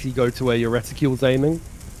doesn't actually go to where your reticule's aiming.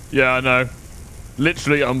 Yeah, I know.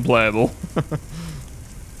 Literally unplayable.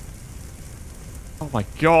 Oh my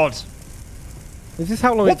god! Is this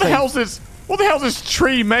how long What it the takes? hell's this? What the hell's this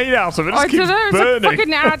tree made out of? It just I keeps don't know. It's burning. a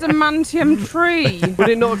fucking adamantium tree. Would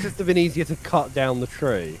it not just have been easier to cut down the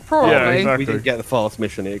tree? Probably. Yeah, exactly. We didn't get the fast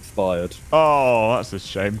mission. It expired. Oh, that's a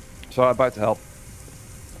shame. So I'm about to help.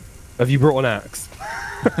 Have you brought an axe?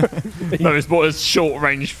 No, it's bought a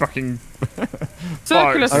short-range fucking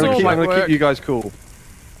Circular I'm saw I'm might going to work. keep you guys cool.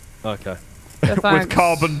 Okay. Yeah, with thanks.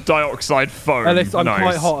 carbon dioxide foam. Ellis, I'm nice.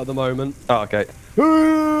 quite hot at the moment. Oh, okay.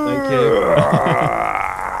 Thank you.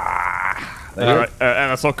 All right,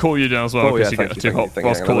 Ellis, I'll call you down as well Oh, yeah, because you thank get you, too thank hot you,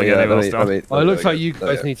 whilst thank you. calling Yeah, anyone else let down. me- Well, it looks there like we you go.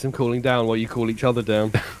 guys Yeah. need some cooling down while you call each other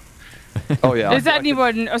down. Oh, yeah. Is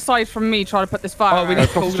anyone aside from me trying to put this fire Oh, we out? need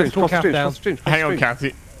to call, let's call Kath down. Hang on,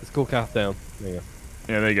 Kathy. Let's call Kath down. There you go.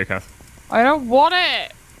 Yeah, there you go, Kath. I don't want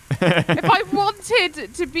it. If I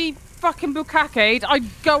wanted to be fucking Bukake, I'd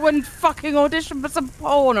go and fucking audition for some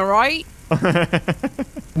porn, alright?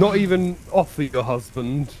 Not even offer your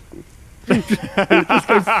husband. Just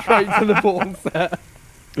go straight to the porn set.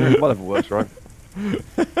 Whatever works, right?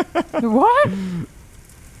 What?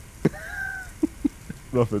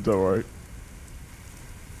 Nothing, don't worry.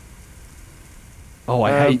 Oh,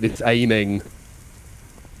 I hate this aiming.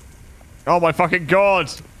 Oh my fucking god!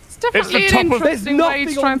 It's definitely top an of- interesting There's way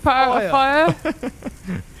to nothing try and put out a fire.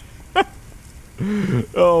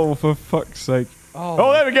 Oh, for fuck's sake.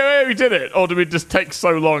 Oh, there we go, yeah, we did it! Or did we just take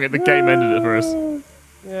so long and the game ended it for us?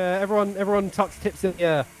 Yeah, everyone touch tips in the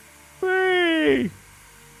air. Whee!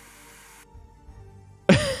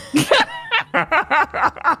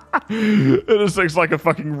 It just looks like a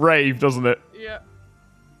fucking rave, doesn't it? Yeah.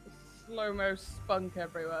 Slow-mo spunk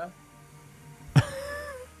everywhere.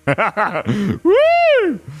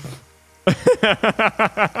 Woo!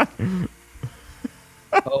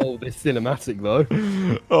 Oh, this cinematic though.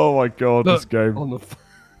 Oh my god, this game. On the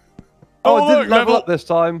Oh, Oh, it didn't look, level level- up this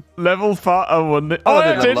time. Level 5. Oh, wasn't it? Oh, Oh, it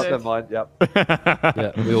it didn't did. level up. Never mind. Yep.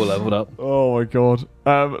 yeah, we all leveled up. Oh my god.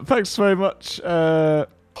 Thanks very much, Nyan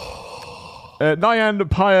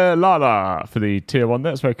Paya Lala for the tier 1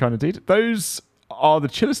 there. That's very kind indeed. Those are the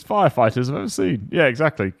chillest firefighters I've ever seen. Yeah,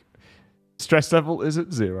 exactly. Stress level is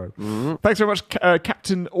at 0. Thanks very much,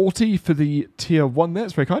 Captain Orty, for the tier 1 there.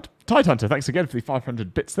 It's very kind. Tide Hunter, thanks again for the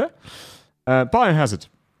 500 bits there. Biohazard,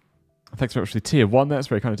 thanks very much for the tier 1 there. It's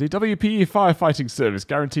very kind indeed. WPE Firefighting Service,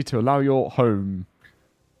 guaranteed to allow your home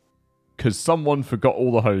because someone forgot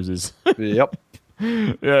all the hoses. Yep.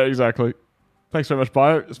 Yeah, exactly. Thanks very much,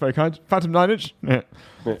 Bio. It's very kind. Phantom 9-inch. Yeah.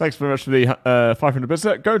 Thanks very much for the 500 bits.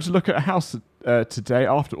 Going to look at a house today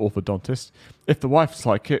after orthodontist. If the wife's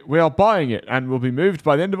like it, we are buying it and will be moved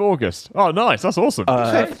by the end of August. Oh, nice. That's awesome.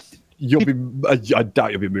 You'll be. I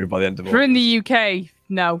doubt you'll be moved by the end of If you're it. in the UK,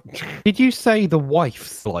 no. Did you say the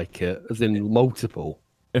wife's like it, as in multiple?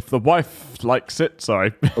 If the wife likes it,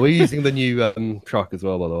 sorry. Are we using the new truck as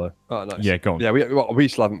well, by the way? Oh, nice. Yeah, go on. Yeah, we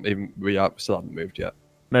still haven't even. We still haven't moved yet.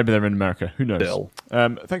 Maybe they're in America. Who knows? Still.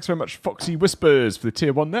 Thanks very much, Foxy Whispers, for the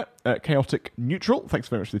tier 1 there. Chaotic Neutral, thanks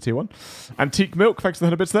very much for the tier 1. Antique Milk, thanks for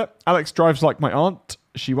the 100 bits there. Alex drives like my aunt.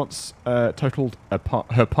 She once totaled her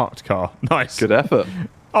parked car. Nice. Good effort.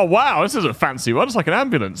 Oh, wow. This is a fancy one. It's like an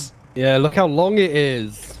ambulance. Yeah, look how long it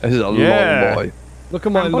is. This is a Yeah. long boy. Look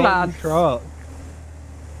at my long Ambulance. truck.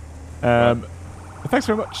 Thanks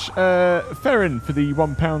very much, Ferrin, for the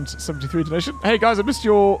 £1.73 donation. Hey guys, I missed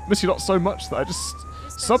you lot so much that I just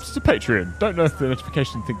subbed to Patreon. Don't know if the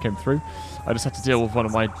notification thing came through. I just had to deal with one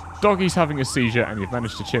of my doggies having a seizure, and you've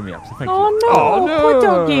managed to cheer me up. So thank you. Oh no, Oh, no. poor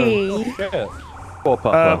doggy. Yeah. Poor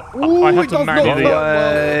Papa. I have to manually.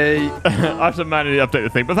 Way. I have to manually update the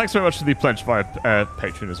thing. But thanks very much for the pledge via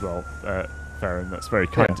Patreon as well, Farron. That's very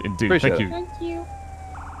kind indeed. appreciate Thank it. you. Thank you.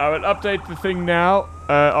 I will update the thing now.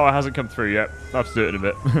 It hasn't come through yet. I'll have to do it in a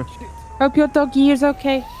bit. Hope your doggy is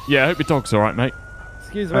okay. Yeah, I hope your dog's alright, mate.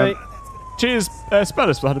 Excuse me. Cheers,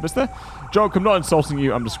 Spellers, for 100 bits there. Joke, I'm not insulting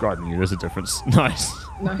you, I'm describing you. There's a difference. Nice.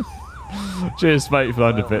 Nice. Cheers, mate, for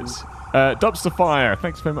 100 bits. Dumpster Fire,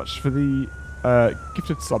 thanks very much for the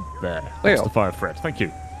gifted sub there. There you Dumpster go. Fire Fred, thank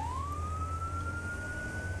you.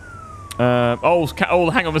 Hang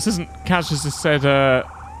on, this isn't. Kaz just said,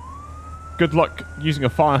 good luck using a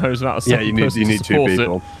fire hose without a Yeah, second you need person to two support it.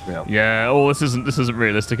 people. Yeah. Yeah, this isn't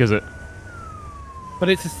realistic, is it? But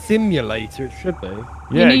it's a simulator. It should be. Yeah,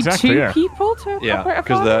 you need exactly. two Yeah. people to operate Yeah, a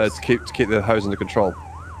because fire? to keep the hose under control.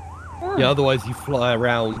 Yeah. Otherwise, you fly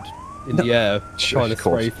around in the air trying to Of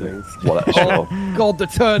course. spray things. Well, Oh God, the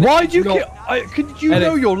turning. Why do you not, could you Ellis.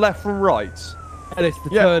 know your left from right? Ellis, the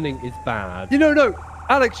Yeah. turning is bad. No,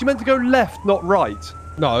 Alex, you meant to go left, not right.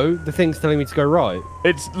 No, the thing's telling me to go right.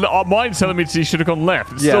 Mine's telling me you should have gone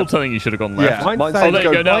left. It's Yeah. still telling you should have gone left. Yeah, Mine's mine's saying there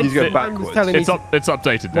you go, now you go it's- mine was backwards. telling me It's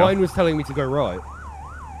updated now. Mine was telling me to go right.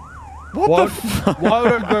 What Why, the fuck? why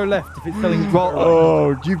would I go left if it's telling me to go right?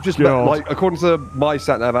 Oh, You've just God. according to my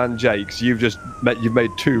sat nav and Jake's, you've made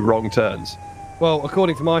two wrong turns. Well,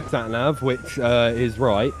 according to my sat nav, which is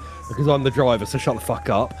right, because I'm the driver, so shut the fuck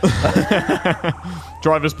up.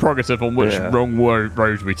 Driver's prerogative on which Yeah. wrong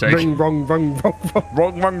road we take. wrong.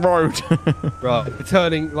 Wrong road. Right, the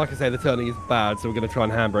turning, like I say, the turning is bad, so we're going to try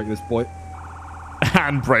and handbrake this boy.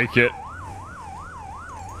 Handbrake it.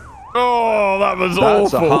 Oh, that was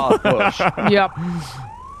That's awful. a hard push. Yep.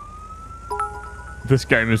 This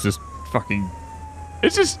game is just fucking.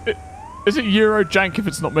 It's just. Is it Euro jank if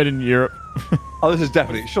it's not made in Europe? Oh, this is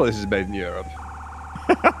definitely. Sure, this is made in Europe.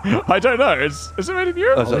 I don't know. Is it made in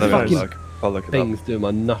Europe? Let's have a fucking look. I'll look it up. Things doing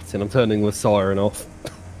my nutting. I'm turning the siren off.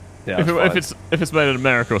 Yeah, If it's made in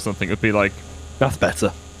America or something, it'd be like That's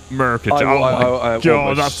better. America. I Oh my God,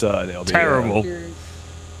 almost that's certain it'll be terrible.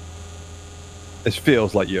 This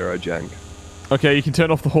feels like Eurojank. Okay, you can turn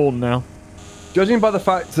off the horn now. Judging by the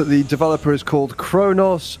fact that the developer is called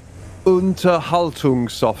Kronos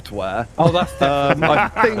Unterhaltungssoftware, Oh, that's I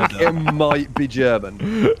think it might be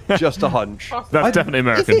German. Just a hunch. That's definitely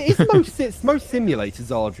American. Most simulators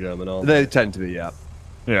are German, aren't They tend to be, yeah.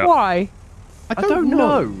 Yeah. Why? I don't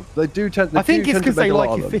know. They do tend. I think it's because they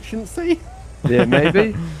like efficient. efficiency. Yeah,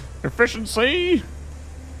 maybe. Efficiency.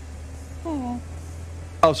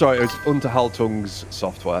 Oh, sorry, it was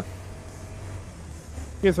Unterhaltungssoftware.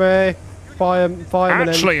 Excuse me. Fireman.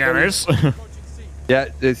 Actually, Alice. Yeah,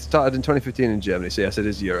 it started in 2015 in Germany, so yes, it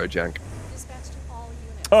is Eurojank.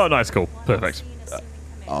 Oh, nice, cool, perfect.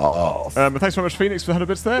 Thanks very much, Phoenix, for the 100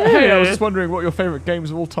 bits there. Hey, I was just wondering what your favourite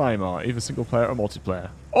games of all time are, either single player or multiplayer,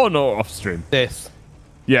 or no off stream. This.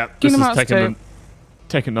 Yeah, this Kingdom is Hearts 2.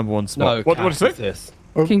 taking number one No, spot. What is Cat, it? this.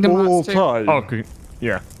 Kingdom Hearts 2. time. Oh,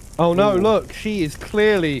 yeah. Oh no! Look, she is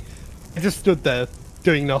clearly just stood there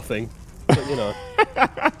doing nothing. But, you know.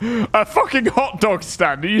 A fucking hot dog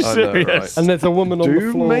stand. Are you I know, serious? right? And there's a woman on the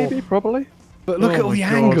Do floor. maybe, probably. But look Oh at all my the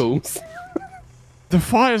God. angles. The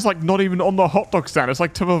fire's like not even on the hot dog stand. It's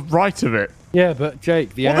like to the right of it. Yeah, but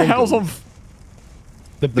Jake, the What the angles. hell's on?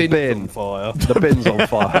 The bin's bin. on fire. The bin's on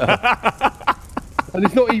fire. And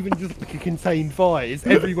it's not even just like a contained fire. It's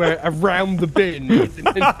everywhere around the bin. It's an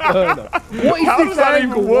inferno. What is How this does that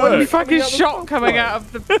even angle? Why are work? you Fucking shot coming out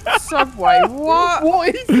of the subway. What?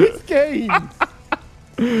 What is this game?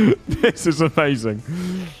 This is amazing.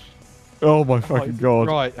 Oh my fucking god.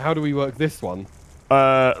 Right, how do we work this one?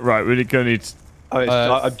 Right, we're gonna need.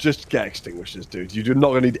 I just get extinguishers, dude. You do not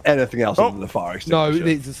going to need anything else other than the fire No, extinguisher.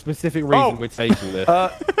 it's a specific reason Oh. we're taking this.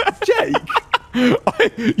 Jake, You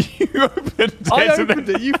opened it. I and opened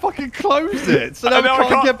then- it. You fucking closed it, so now And we now I can't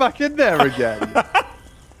can't- get back in there again.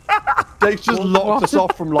 Jake's just locked us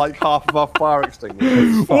off from like half of our fire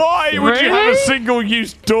extinguishers. Why would you have a Really?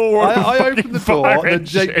 single-use door? I of a opened fucking the fire door, and then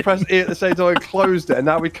Jake engine? pressed E at the same time and closed it, and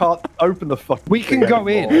now we can't open the fucking We can thing go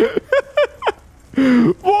anymore. in.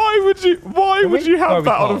 Why would you? Why would you No, have we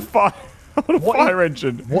that on a can't. fire? On a What fire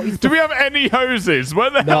engine. what is Do the- we have any hoses? Where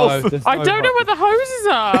the No, hell's the... there's I no don't know hose. where the hoses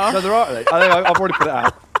are. No, there aren't any. I've already put it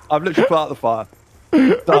out. I've literally put out the fire.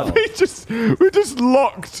 Done. we just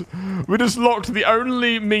locked the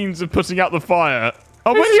only means of putting out the fire.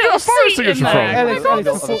 Oh, where did you get a fire seat in extinguisher there. from? Ellis, On the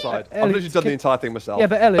Ellis, other side. I've Ellis, literally done the entire thing myself. Yeah,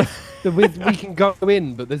 but Ellis, we can go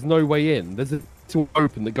in, but there's no way in. There's a door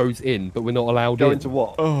open that goes in, but we're not allowed Go in. into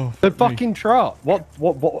what? Oh, The fucking truck. What?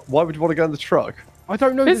 Why would you want to go in the truck? I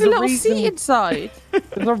don't know. There's a little reason, seat inside.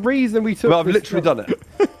 There's a reason we took. Well, I've this literally truck. done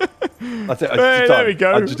it. That's it. Hey, there we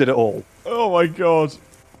go. I just did it all. oh my god.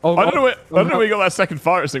 Oh, I don't know where you got that second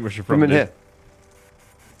fire extinguisher from. From in dude. here.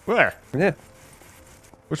 Where? From here.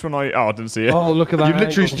 Which one? I didn't see it. Oh, look at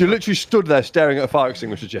that. You literally stood there staring at a fire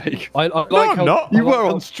extinguisher, Jake. I like I'm how not. You I like were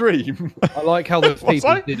how- on stream. I like how those Was people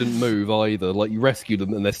I? didn't move either. Like you rescued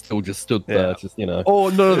them and they're still just stood Yeah. there, just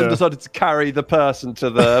Or none of them Yeah. decided to carry the person to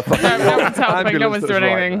the fucking No one's helping, no ambulance one's that was doing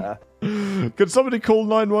right anything. there. Could somebody call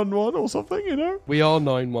 911 or something? You know? We are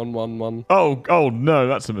 9111. Oh no,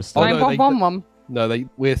 that's a mistake. Oh, no, they- 911. No,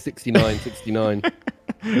 we're 6969.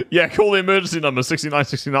 Yeah, call the emergency number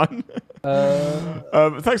 6969.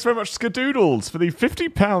 Thanks very much, Skadoodles, for the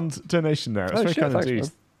 £50 donation there. It's Oh, very shit, kind thanks, indeed.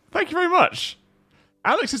 man. Thank you very much.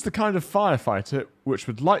 Alex is the kind of firefighter which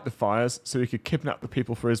would light the fires so he could kidnap the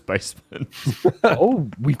people for his basement. Oh,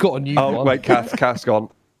 we've got a new Oh, one. wait, Cass gone.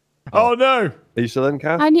 Oh no! Are you still in,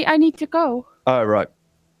 Cass? I need to go. Oh, right.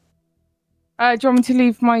 Do you want me to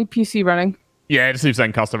leave my PC running? Yeah, just leave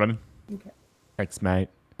Zencaster running. Okay. Thanks, mate.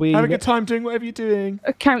 We Have a good time doing whatever you're doing.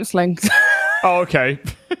 Counselling. Oh, okay.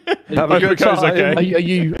 Have a Hope good it goes time. okay.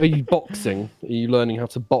 Are you boxing? Are you learning how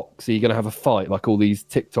to box? Are you going to have a fight like all these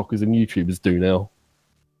TikTokers and YouTubers do now?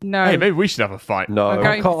 No. Hey, maybe we should have a fight. No. I'm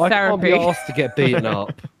going- I can't be Therapy. asked to get beaten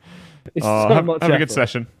up. It's Oh, so have much a good effort.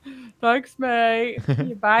 session. Thanks, mate.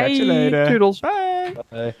 Bye. Catch you later. Toodles.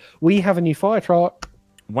 Bye. We have a new fire truck.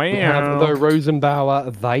 Wow. We have the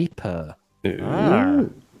Rosenbauer Vapor. Ah.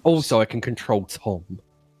 Also, I can control Tom.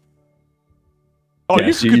 Oh,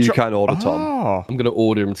 Yes, can you can order Tom. Oh. I'm going to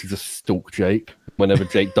order him to just stalk Jake whenever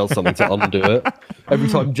Jake does something to undo it. Every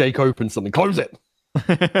time Jake opens something, close it.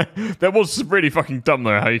 That was really fucking dumb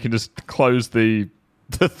though, how you can just close the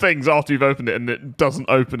things after you've opened it and it doesn't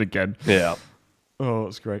open again. Yeah. Oh,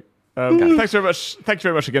 that's great. Thanks very much. Thank you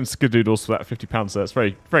very much again, Skadoodles, for that £50. That's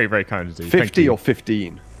very, very, very kind indeed. Thank 50 you. or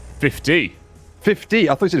 15? 50. 50?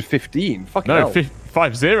 I thought you said 15. Fucking No, hell. 50.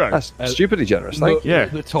 That's stupidly generous. Thank you. Yeah,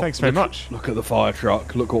 The top- thanks very look- much. Look at the fire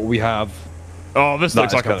truck. Look what we have. Oh, this That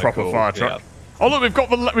looks is like a kinda proper cool, fire truck. yeah. Oh look, we've got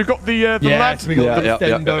the lad. We got Yeah, the yeah,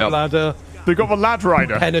 extendo yeah. ladder, We've got the lad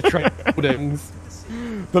rider. penetrate buildings.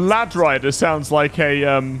 The lad rider sounds like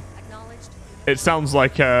a It sounds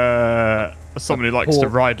like someone who likes to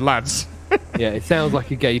porn. ride lads. Yeah, it sounds like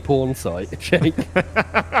a gay porn site, Jake.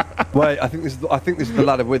 Wait, I think this is the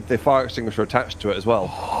ladder with the fire extinguisher attached to it as well.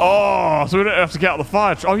 Oh, so we don't have to get out of the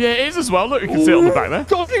fire truck. Oh yeah, it is as well. Look, you can see it on the back there.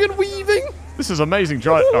 Dodging and weaving. This is amazing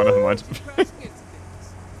drive. Oh, never mind.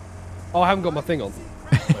 Oh, I haven't got my thing on.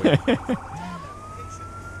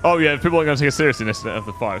 Oh yeah, people aren't going to take it seriously unless they don't have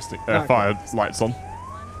the fire lights on.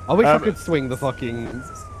 I wish I Um, could swing the fucking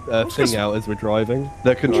just- thing out as we're driving.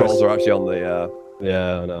 The controls are actually on the.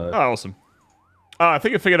 Yeah, I know. Oh, awesome. I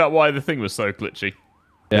think I figured out why the thing was so glitchy.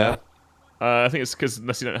 Yeah. I think it's because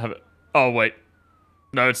unless you don't have it. Oh wait,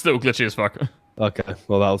 no, it's still glitchy as fuck. Okay,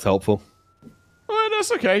 well that was helpful. Oh,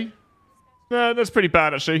 that's okay. No, that's pretty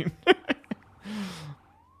bad actually.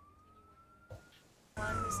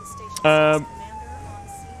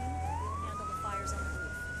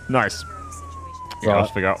 Nice. Yeah, I'll Right.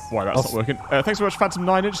 just figure out why that's not working. Thanks so much, Phantom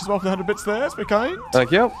 9 Inch as well for the 100 bits there. That's very kind.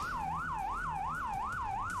 Thank you.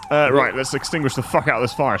 Right, let's extinguish the fuck out of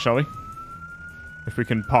this fire, shall we? If we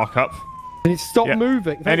can park up. Can it stop Yeah.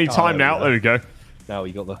 moving? Any time now. There we go. Now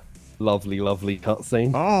we got the lovely, lovely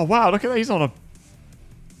cutscene. Oh, wow, look at that. He's on a...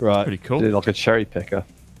 Right. Pretty cool. Did like a cherry picker.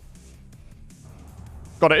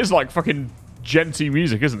 God, it is like fucking genty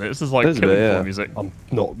music, isn't it? This is like It is a killing bit, floor yeah. music. I'm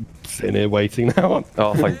not sitting here waiting now.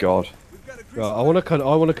 Oh, thank God. Right, I want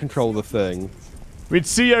to control the thing. With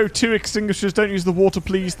CO2 extinguishers, don't use the water,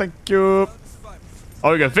 please. Thank you.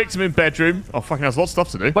 Oh, we go. Victim in bedroom. Oh, fucking has lots of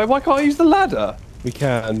stuff to do. Wait, why can't I use the ladder? We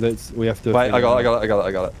can. We have to. Wait, I got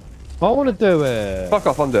it. I want to do it. Fuck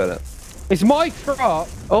off, I'm doing it. It's my truck.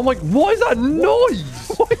 Oh my, what is that noise?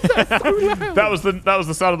 That was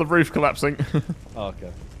the sound of the roof collapsing. Oh,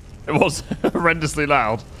 okay. It was horrendously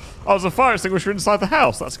loud. Oh, there's a fire extinguisher inside the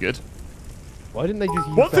house. That's good. Why didn't they just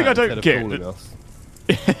use One thing that I don't instead of get- fooling us?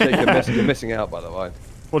 Jake, you're missing out, by the way.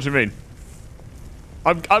 What do you mean?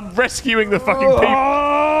 I'm rescuing the fucking people.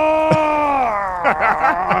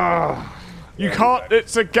 You can't.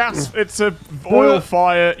 It's a gas. It's a oil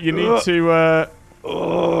fire. You need to.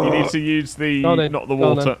 You need to use the Go on then, not the go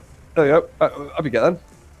on water. then. There you go. Up you get then.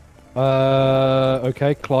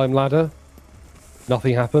 Okay, climb ladder.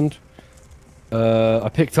 Nothing happened. I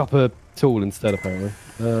picked up a tool instead, apparently.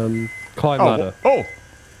 Climb ladder. Oh!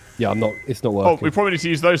 Yeah, I'm not. It's not Oh, working. we probably need to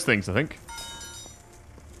use those things, I think.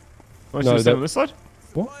 Want No, to stand on this side?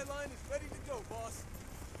 What?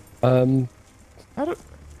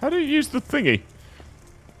 How do you use the thingy?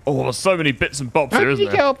 Oh, there's so many bits and bobs How here, did isn't you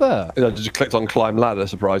there? get up there? I just clicked on climb ladder,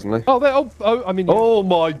 surprisingly. Oh, there. Oh, I mean. Oh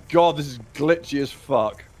my god, this is glitchy as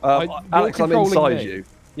fuck. you're Alex, I'm controlling inside me. you.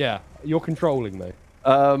 Yeah, you're contrling me.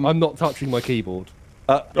 Um, I'm not touching my keyboard.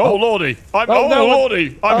 Oh, lordy! I'm no,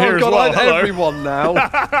 lordy! I'm here as god, well. I'm Hello. everyone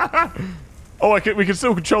now. Oh, we can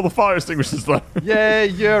still control the fire extinguishers though. Yeah,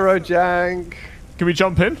 Eurojank. Can we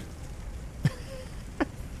jump in?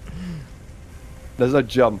 There's no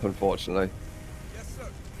jump, unfortunately.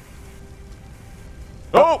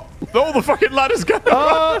 Oh! Oh, the fucking ladder's going.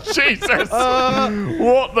 Jesus!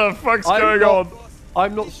 What the fuck's going on?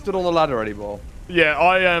 I'm not stood on the ladder anymore. Yeah,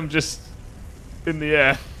 I am just in the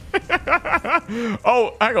air.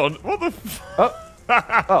 Oh, hang on. What the?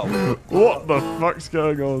 Oh. What the fuck's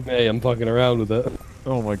going on? Hey, I'm fucking around with it.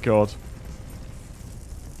 Oh my god.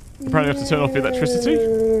 Apparently, have to turn off the electricity. I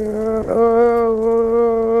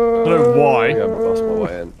don't know why. Yeah, I'm lost my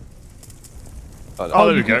way in. Oh,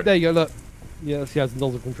 there we go. There you go. Look. Yeah, she has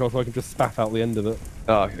nozzle control, so I can just spaff out the end of it.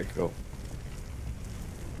 Oh, okay, cool.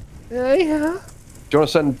 Yeah. Do you want to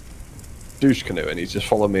send Douche Canoe in? He's just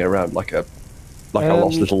following me around like a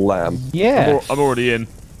lost little lamb. Yeah. I'm already in.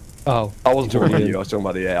 Oh. I wasn't talking about in. you. I was talking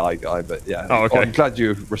about the AI guy, but yeah. Oh, okay. I'm glad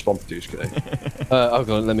you responded to Douche Canoe. Oh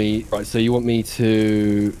god, let me. Right, so you want me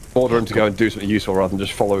to Order him to go and do something useful rather than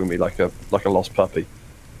just following me like a lost puppy.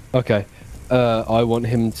 Okay. I want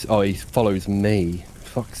him to. Oh, he follows me.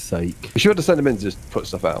 Fuck's sake. You should have to send him in to just put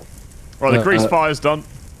stuff out. Right, the grease fire's done.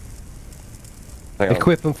 Hang on.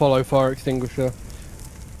 Equip and follow fire extinguisher.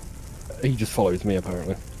 He just follows me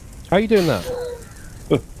apparently. How are you doing that?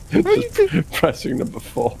 Just pressing number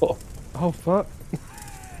 4. Oh fuck.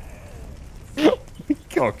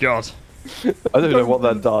 Oh god. I don't know what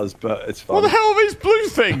that does, but it's fun. What the hell are these blue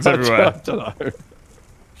things everywhere? I don't know.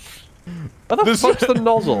 What the fuck's the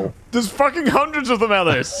nozzle? There's fucking hundreds of them,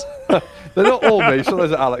 Ellis. They're not all me, so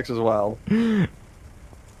there's Alex as well.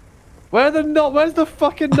 Where's the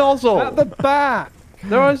fucking nozzle? At the back.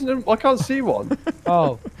 There isn't. I can't see one.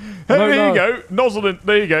 Oh. Hey, No, there you no. go. Nozzle in.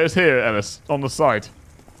 There you go. It's here, Ellis, on the side.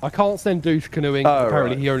 I can't send douche canoeing. Oh,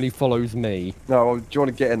 Apparently, right. he only follows me. No, well, do you want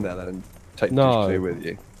to get in there then and take No. Douche Canoe with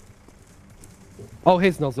you? Oh,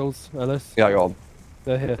 here's nozzles, Ellis. Yeah, go on.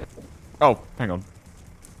 They're here. Oh, hang on.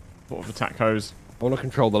 Thought of attack hose. I want to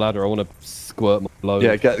control the ladder. I want to squirt my load.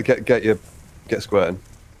 Yeah, get squirting.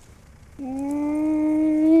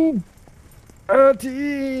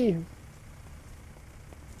 Dirty.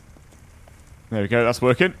 There we go. That's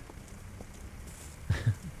working.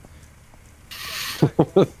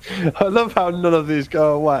 I love how none of these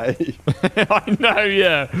go away. I know.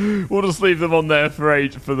 Yeah. We'll just leave them on there for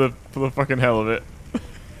the fucking hell of it.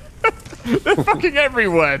 They're fucking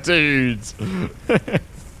everywhere, dudes.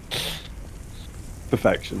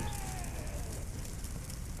 Perfection.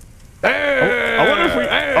 I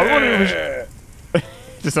wonder if we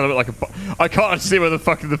just sound a bit like a. I can't see where the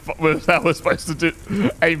fucking where the hell we're supposed to do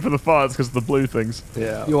aim for the fires because of the blue things.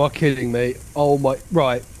 Yeah. You are kidding me. Oh my.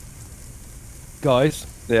 Right. Guys,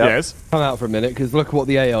 Yeah. Yes. come out for a minute because look what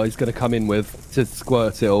the AI is going to come in with to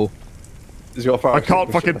squirt it all. He's got a fire I can't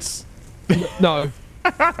extinguisher. fucking. No.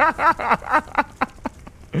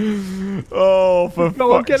 Oh, for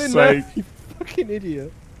No, I'm fuck's getting sake! there. You fucking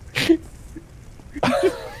idiot.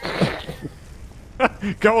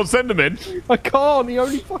 Go on, send them in. I can't. He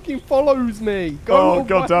only fucking follows me. Go Oh away.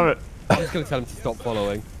 god damn it! I'm just going to tell him to stop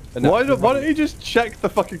following. And Why that's- don't you just check the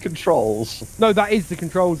fucking controls? No, that is the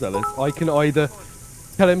controls, Ellis. I can either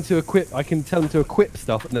tell him to equip. I can tell him to equip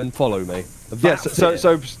stuff and then follow me. Yes. That's So it.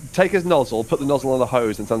 so take his nozzle, put the nozzle on the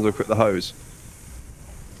hose, and tell him to equip the hose.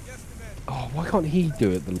 Oh, why can't he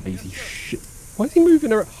do it? The lazy shit. Why is he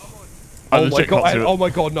moving around? I Oh my legit god! can't do it. Oh my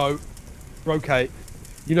god! No. Okay.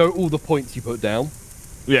 You know all the points you put down.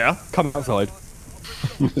 Yeah. Come outside.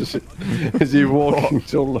 Is he walking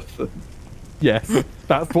to all of them? Yes,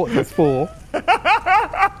 that's what it's for.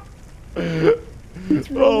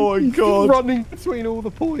 Oh my god! Running between all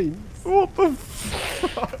the points. What the?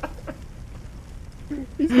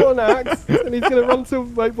 He's got an axe and he's gonna run to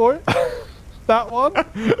wait for it. That one.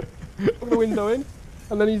 Put the window in,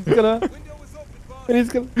 and then he's gonna. And he's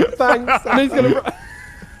gonna. Thanks. And he's gonna.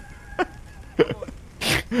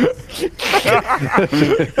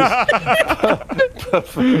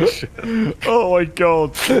 Oh my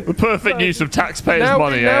god! The perfect use of taxpayers'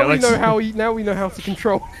 money. now eh, we Alex? know how he. Now we know how to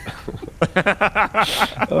control.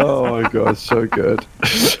 Oh my god, so good.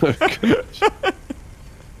 So good.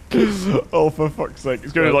 Oh, for fuck's sake.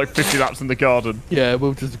 It's going to be like 50 laps in the garden. Yeah,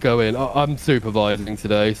 we'll just go in. I'm supervising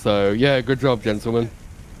today, so yeah, good job, gentlemen.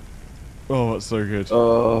 Oh, that's so good.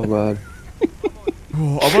 Oh man.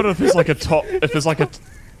 Oh, I wonder if it's like a top, if it's like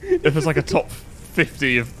a top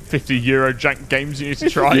 50 of 50 Euro jank games you need to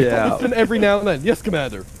try. Yeah. And every now and then, yes,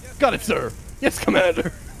 Commander. Got it, sir. Yes,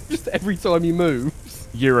 Commander. Just every time you move.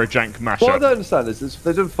 Euro jank mashup. What I don't understand is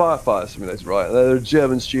they've done Firefighter Simulator, right? They're a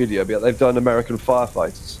German studio, but yet they've done American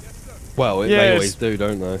Firefighters. Well, Yeah, they it's- always do,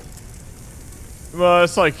 don't they? Well,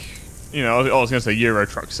 it's like, you know, I was going to say Euro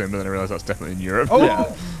Truck Sim, but then I realised that's definitely in Europe. Oh,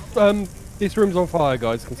 Yeah. this room's on fire,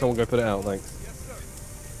 guys. Can someone go put it out? Thanks.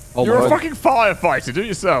 Oh, You're my a fucking firefighter. Do it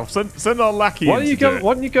yourself. Send our lackey Why in don't you to go? do it.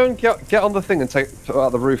 Why don't you go and get on the thing and put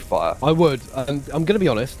out the roof fire? I would. And I'm going to be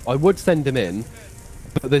honest. I would send him in,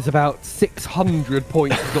 but there's about 600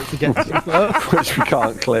 points he's got to get to first. Which we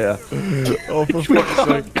can't clear. Oh, for fuck's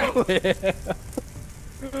sake.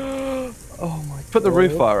 Oh my. Put the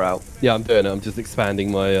roof fire out. Yeah, I'm doing it. I'm just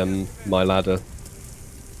expanding my my ladder.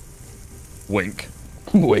 Wink.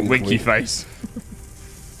 Wink, Winky wink. face.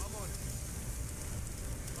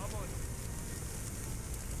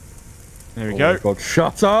 There we Oh go. my God,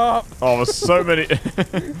 shut up! Oh, there's so many.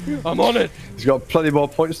 I'm on it. He's got plenty more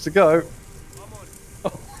points to go.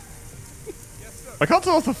 I can't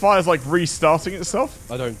tell if the fire's like restarting itself.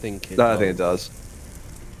 I don't think it. No, I think it does.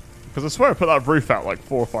 Because I swear I put that roof out like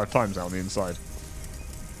 4 or 5 times out on the inside.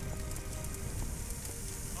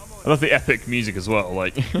 I love the epic music as well.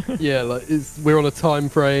 Like, Yeah, like we're on a time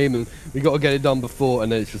frame and we got to get it done before,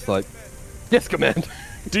 and then it's just like, yes, command.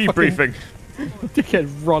 debriefing. Dickhead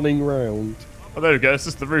running round. Oh, there we go. It's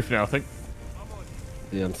just the roof now, I think.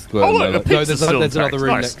 Yeah, I'm squirting. Oh, look, there, the pigs are still there's another intact.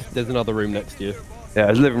 room Nice. next. There's another room next to you. Yeah,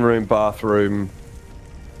 there's living room, bathroom.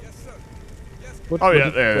 Oh,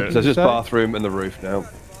 yeah, yeah. So it's just bathroom and the roof now.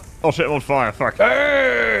 Oh shit, I'm on fire. Fuck.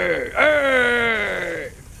 Hey!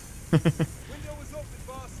 Hey!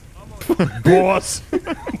 Boss.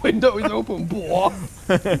 Window is open, boy.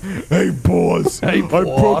 Hey, boss. Hey, I broke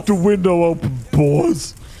boss. the window open,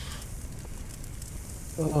 boss.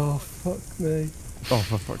 Oh fuck me. Oh,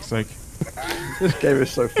 for fuck's sake. This game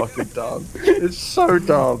is so fucking dumb. It's so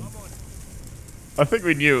dumb. I think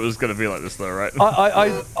we knew it was going to be like this, though, right?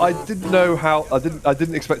 I didn't know how. I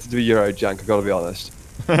didn't expect it to be Euro jank. I gotta be honest.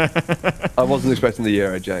 I wasn't expecting the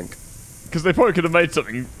Euro jank. Because they probably could have made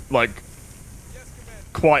something, like,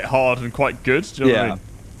 quite hard and quite good. Do you know what I Yeah. mean?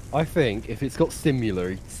 I think if it's got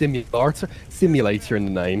simulator in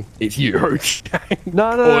the name, it's Euro jank.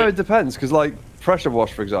 No, it depends. Because like pressure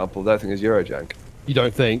wash, for example, their thing is Euro jank. You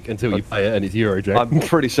don't think until you play it and it's Euro jank. I'm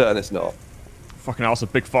pretty certain it's not. Fucking hell, it's a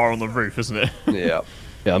big fire on the roof, isn't it? Yeah.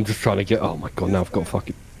 Yeah, I'm just trying to get. Oh my god, now I've got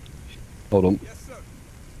fucking. Hold on.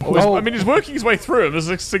 Oh, I mean, he's working his way through them. There's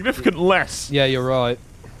a significant less. Yeah, you're right.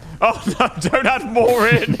 Oh, no, don't add more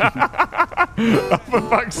in. Oh, for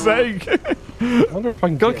fuck's sake. I wonder if I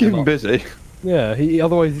can Gotta get keep him him up. busy. Yeah,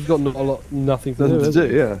 otherwise he's got nothing to Nothing do. to has do.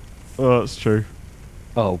 he? Yeah. Oh, that's true.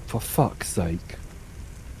 Oh, for fuck's sake.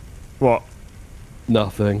 What?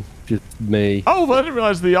 Nothing. Just me. Oh, well, I didn't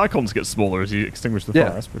realise the icons get smaller as you extinguish the Yeah.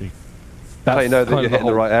 fire. That's pretty... That's how you know that kind you're of hitting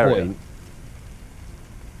the whole right area. point.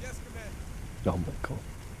 Oh my god.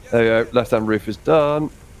 There you go. Left hand roof is done.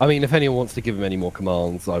 I mean, if anyone wants to give him any more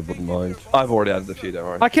commands, I wouldn't mind. I've already added a few. Don't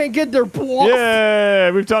worry. I can't get there, boy. Yeah,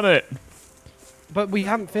 we've done it. But we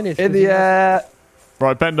haven't finished. In the air.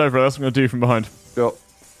 Right, bend over. That's what I'm going to do from behind. Go.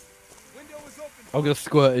 I'm gonna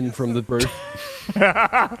squirt in from the roof.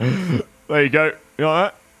 There you go. You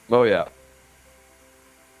like that? Oh yeah.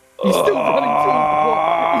 He's still running through.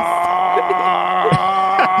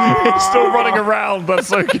 He's still running around. That's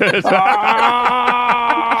so good.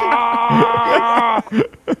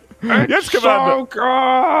 Yes, Commander. good.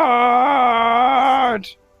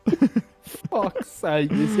 Fuck's sake,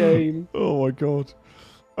 this game. Oh my god.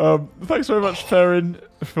 Thanks very much, Farron,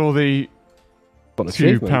 for the Got an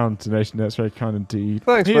achievement. £2 donation. That's very kind indeed.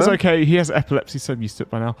 Thanks, he is man. okay. He has epilepsy, so I'm used to it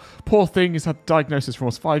by now. Poor thing, he's had a diagnosis for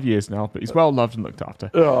almost 5 years now, but he's well loved and looked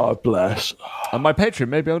after. Oh bless. And my patron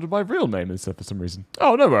may be able to buy real name instead for some reason.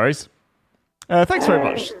 Oh, no worries. Thanks very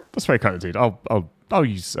much. That's very kind indeed. I'll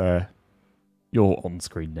use your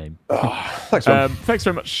on-screen name. Thanks, man. Thanks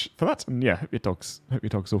very much for that. And yeah, hope your dog's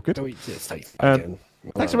all good. Don't eat it safe Um, again.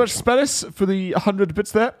 Thanks so much, Spellis, for the 100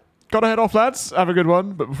 bits there. Gotta head off, lads. Have a good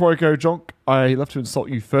one. But before I go, Jonk, I love to insult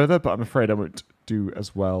you further, but I'm afraid I won't do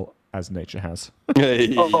as well as nature has.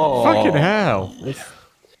 Hey. Fucking hell.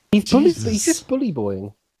 He's bully, Jesus. he's just bully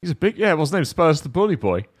boying. He's a big... Yeah, well, his name's Spurs the Bully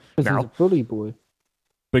Boy. This Now. is a bully boy.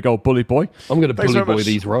 Big old bully boy. I'm going to Thanks bully very boy much.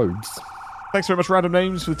 these roads. Thanks very much, Random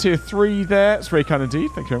Names, for the tier 3 there. It's very kind indeed.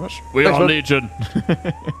 Thank you very much. We Thanks, are man. Legion.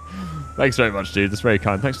 Thanks very much, dude. That's very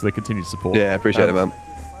kind. Thanks for the continued support. Yeah, appreciate it, man.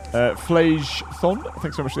 Flage Thon,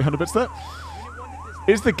 thanks very much for the 100 bits there.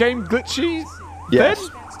 Is the game glitchy? Yes.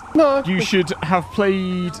 Then No. you should have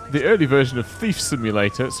played the early version of Thief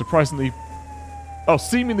Simulator. Surprisingly,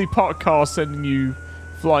 seemingly parked car sending you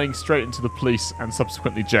flying straight into the police and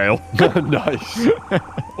subsequently jail. Nice.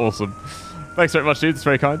 Awesome. Thanks very much, dude. That's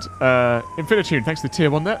very kind. Infinitune, thanks for the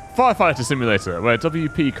tier 1 there. Firefighter Simulator, where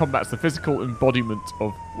WP combats the physical embodiment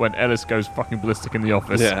of when Ellis goes fucking ballistic in the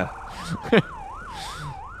office. Yeah.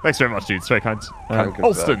 Thanks very much, dude. It's very kind. Can't confirm.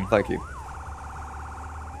 Alston. Thank you.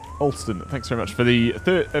 Alston, thanks very much for the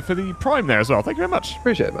Prime there as well. Thank you very much.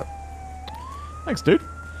 Appreciate it, man. Thanks, dude.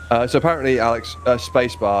 So apparently, Alex,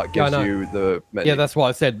 spacebar Yeah, I gives know. you the menu. Yeah, that's why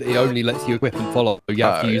I said it only lets you equip and follow. You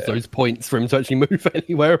have to use yeah. those points for him to actually move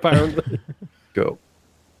anywhere, apparently. Cool.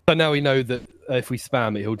 So now we know that if we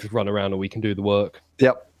spam it, he'll just run around and we can do the work.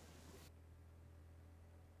 Yep.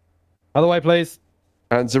 Other way, please.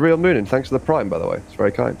 And Zariel Moonin, thanks for the Prime, by the way. It's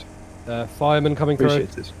very kind. Fireman coming through.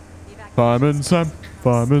 Appreciate it. Fireman Sam.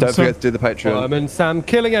 Fireman Don't Sam. forget to do the Patreon. Fireman Sam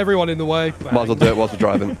killing everyone in the way. Bang. Might as well do it whilst we're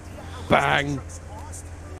driving. Bang.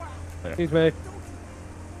 Excuse me.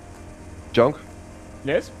 Jonk?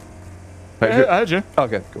 Yes? Patreon? I heard you.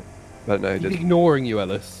 Okay, cool. I don't know who He's did. ignoring you,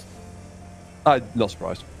 Ellis. I'm not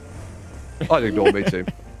surprised. I'd ignore me too.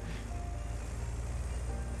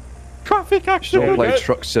 Traffic Still accident. play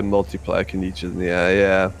Truck Sim multiplayer, can each in the air,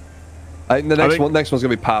 yeah. I think the next think- next one's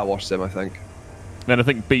gonna be Power Wash Sim, I think. Then I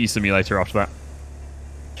think B Simulator after that.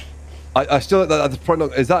 I still that's probably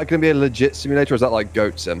not, is that gonna be a legit simulator or is that like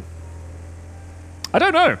Goat Sim? I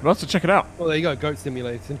don't know. We'll have to check it out. Well, there you go. Goat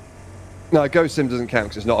simulating. No, Goat Sim doesn't count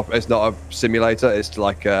because it's not a simulator. It's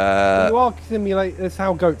like you are simulate. That's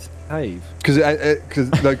how goats behave. because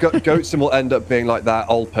Goat Sim will end up being like that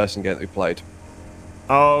old person game that we played.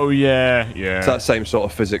 Oh yeah, yeah. It's that same sort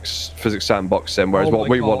of physics sandbox sim. Whereas Oh what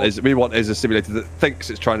my we want God. is a simulator that thinks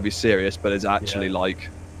it's trying to be serious, but is actually like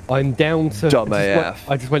I'm down to. Dumb I AF.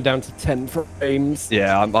 just went down to 10 frames.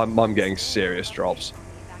 yeah. I'm getting serious drops.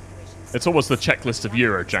 It's almost the checklist of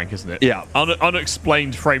Eurojank, isn't it? Yeah.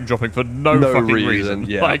 Unexplained frame dropping for no fucking reason,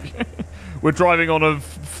 yeah. Like, we're driving on a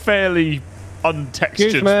fairly untextured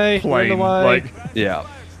Excuse me, plane. in the way. Like, Yeah,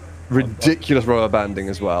 ridiculous rubber banding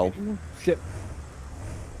as well. Shit.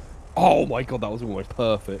 Oh my God, that was almost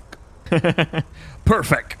perfect.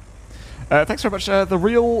 perfect. Thanks very much, the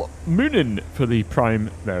real Moonin, for the Prime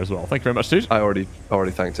there as well. Thank you very much, dude. I already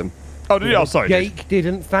thanked him. Oh, did you? Oh, sorry. dude. Jake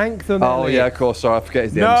didn't thank them. Oh Elliot. yeah, of course. Sorry, I forget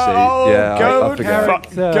he's the No, MC. Yeah, go I and forget. fuck,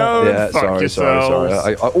 Character. go Yeah, and fuck sorry. yourselves.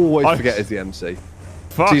 I always forget he's the MC.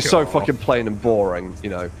 Fuck He's so off. fucking plain and boring, you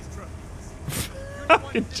know.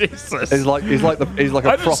 Jesus. He's like a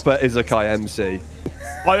I just- proper Izakai MC.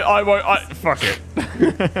 I won't. Fuck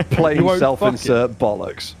it. Plain won't self-insert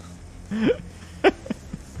bollocks.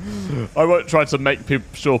 I won't try to make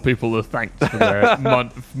sure people are thanked for their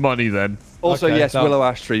money then. Also, Okay, yes, done. Willow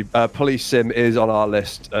Ash Tree, Police Sim is on our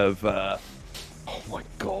list of Oh my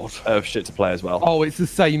God. of shit to play as well. Oh, it's the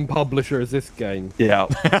same publisher as this game. Yeah.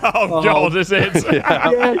 Oh, God, is it?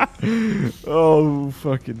 Yeah. Oh,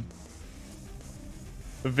 fucking.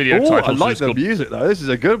 The video Ooh, title I like just the got- music though. This is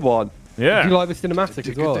a good one. Yeah. Do you like the cinematic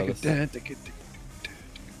as well? Ellis?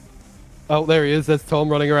 Oh, there he is. There's Tom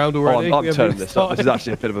running around Oh, already. I'm We haven't turning even this up. This is started.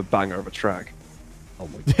 actually a bit of a banger of a track. Oh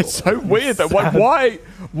my God. It's so weird that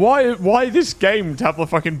why this game to have the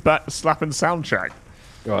fucking slapping soundtrack?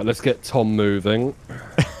 Right, let's get Tom moving.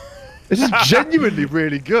 This is genuinely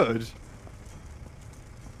really good.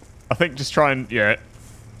 I think just try and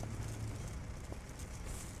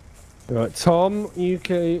Right, Tom, you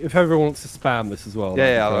can. If everyone wants to spam this as well.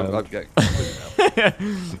 Yeah, that'd be I'm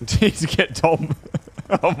grand. need to get Tom.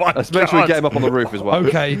 Oh my Let's God. make sure we get him up on the roof as well.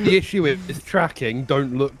 Okay, the issue is tracking.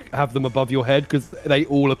 Don't have them above your head because they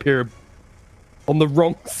all appear on the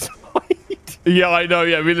wrong side. Yeah, I know.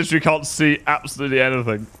 Yeah, we literally can't see absolutely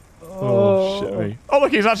anything. Oh, shit me. Oh,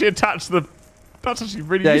 look, he's actually attached to the. That's actually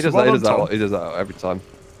really Yeah, he useful. does that. Well done, He does that every time.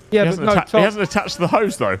 Yeah, He but hasn't, no, he Tom. hasn't attached to the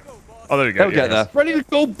hose though. Oh, there we go. He'll get there. Ready to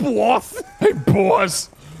go, boss. Hey, boys.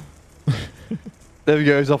 There we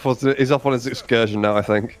go. He's off on his excursion now, I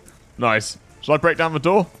think. Nice. Shall I break down the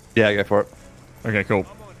door? Yeah, go for it. Okay, cool.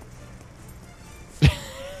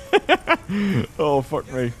 Oh,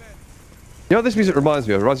 fuck me. You know what this music reminds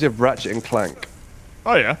me of? It reminds me of Ratchet and Clank.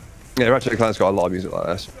 Oh, yeah. Yeah, Ratchet and Clank's got a lot of music like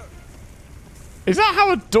this. Is that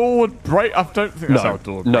how a door would break? I don't think that's how a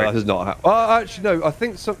door would No, break. that is not how. Actually, no. I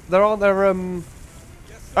think there aren't there.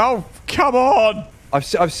 Oh, come on!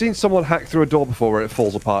 I've seen someone hack through a door before where it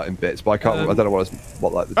falls apart in bits, but I can't. I don't know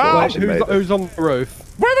what like the door actually made. Who's on the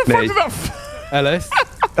roof? Where the fuck Me. did that? Ellis.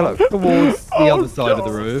 Hello. Towards the other side of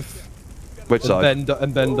the roof. Which side?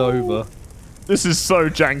 And bend over. This is so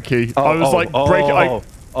janky. I was like breaking.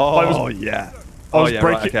 Yeah. I was yeah.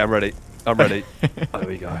 breaking. Right, okay, I'm ready. I'm ready. There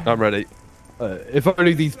we go. I'm ready. If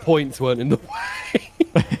only these points weren't in the way.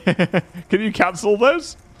 Can you cancel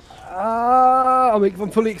those?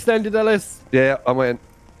 I'm fully extended, Ellis. Yeah, I'm waiting.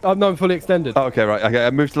 No, I'm fully extended. Oh, okay, right. Okay,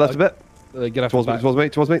 I moved to the left a bit. Get Towards me.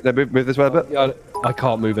 No, move this way a bit. Yeah, I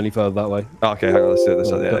can't move any further that way. Oh, okay, hang on. Let's do this.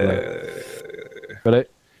 Yeah. Ready?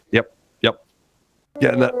 Yep.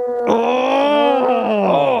 Getting that.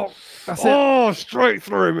 Oh! That's it. Oh, straight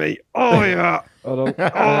through me. Oh, yeah. Hold on.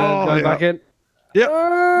 Go back in. Yep.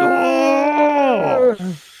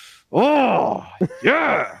 Oh,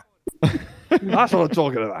 yeah. That's what I'm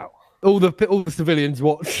talking about. All the civilians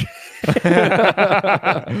watch.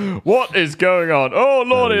 What is going on? Oh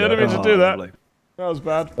lordy, I didn't mean to do that. Lovely. That was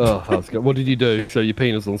bad. Oh, that's good. What did you do? Show your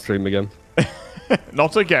penis on stream again?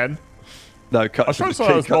 Not again. No, cut I was trying to say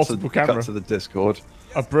that was multiple camera. cut to the Discord.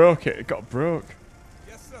 I broke it. It got broke.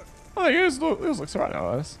 Yes, sir. Oh, it looks alright now,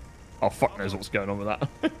 Alice. Oh, fuck knows what's going on with that.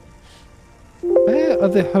 Where are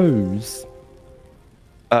the hose?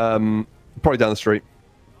 Probably down the street.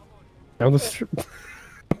 Down the street.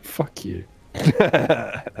 Fuck you.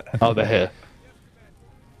 Oh, they're here.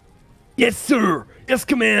 Yes, sir. Yes,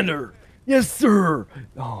 Commander. Yes, sir.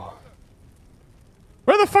 Oh.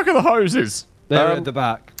 Where the fuck are the hoses? They're at the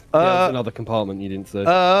back. There's another compartment you didn't see. You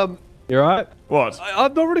alright? What?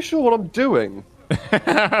 I'm not really sure what I'm doing.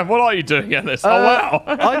 What are you doing, Alice? Oh, wow.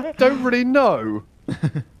 I don't really know.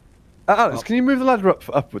 Alex, can you move the ladder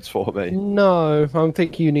upwards for me? No, I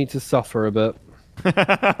think you need to suffer a bit. Well,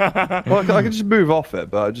 I can just move off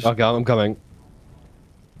it, but I just... Okay, I'm coming.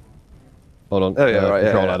 Hold on. Oh, yeah, right,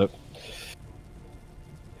 control yeah. ladder.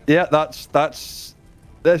 Yeah, that's...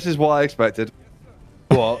 This is what I expected.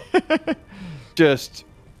 What? Just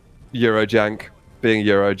Eurojank being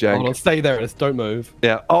Eurojank. Hold on, stay there, Alice. Don't move.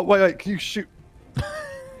 Yeah. Oh, wait, can you shoot...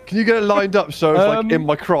 Can you get it lined up so it's like in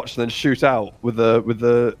my crotch and then shoot out with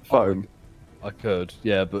the foam? I could,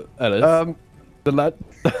 yeah, but Ellis... the lad...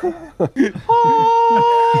 I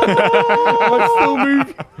still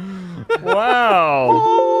move. Wow.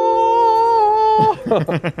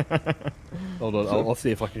 Hold on, I'll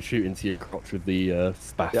see if I can shoot into your crotch with the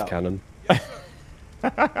SPAS cannon.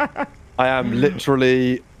 I am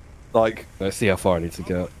literally like... Let's see how far I need to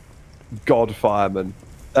get. God fireman.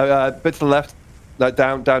 Bit to the left. No,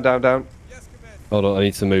 down. Hold on, I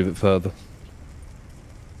need to move it further.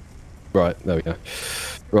 Right, there we go.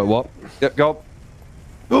 Right, what? Yep, go.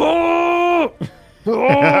 Oh!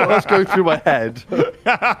 Oh, let's go through my head. I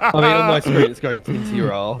mean, on my screen, it's going into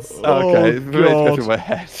your ass. Okay, let's go God. through my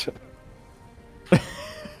head.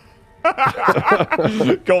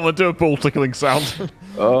 Go on, do a ball tickling sound.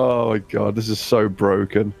 Oh my god, this is so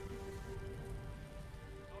broken.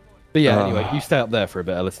 But yeah, anyway, you stay up there for a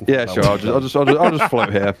bit, Ellis. Yeah, sure. I'll just float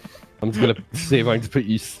here. I'm just gonna see if I can just put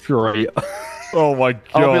you straight. Oh my god.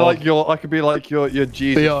 I'll be like I could be like your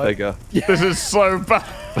Jesus figure. This is so bad.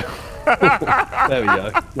 There we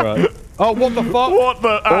go. Right. Oh, what the fuck? What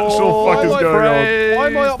the actual fuck is going on? Why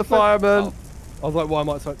am I up the fireman? I was like, why am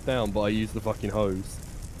I upside down? But I used the fucking hose.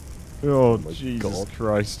 Oh, my Jesus God.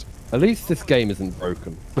 Christ. At least this game isn't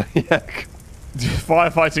broken. Yeah.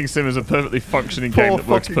 Firefighting sim is a perfectly functioning game that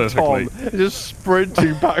works perfectly. Tom, just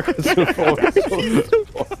sprinting backwards and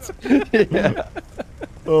forwards. Yeah.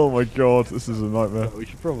 Oh my god, this is a nightmare. We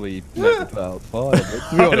should probably put out fire. But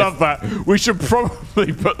to be I honest, love that. We should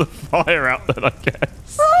probably put the fire out then, I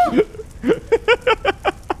guess.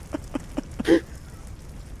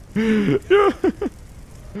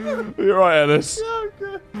 You're right, Ellis.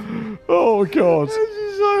 Okay. Oh god. This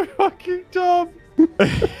is so fucking dumb.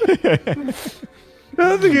 The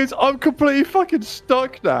other thing is, I'm completely fucking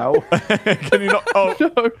stuck now. Can you not? Oh,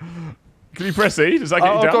 No. Can you press E? Does that get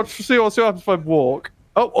you I'll down? just see what happens if I walk.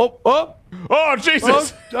 Oh! Oh,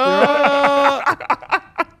 Jesus!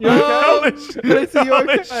 you okay? Ellis, Ellis, are you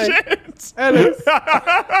holy okay? shit! Ellis,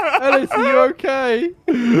 Ellis, are you okay?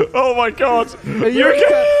 Oh my god! Are you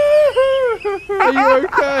okay? Are you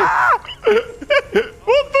okay?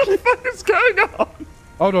 What the fuck is going on?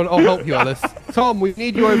 Hold on, I'll help you, Ellis. Tom, we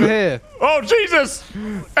need you over here. Oh Jesus!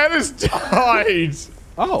 Ellis died.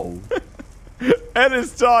 Oh.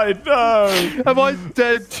 Ellis died. No. Am I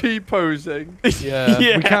dead T-posing? Yeah,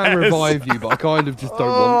 we can revive you, but I kind of just don't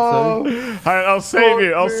want to. Hang on, I'll save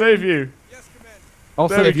you. I'll save you. I'll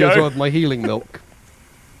There save we you as go. well with my healing milk.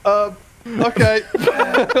 Okay.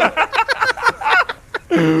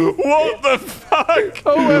 What the fuck?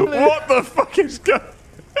 Oh, Ellis. What the fuck is going?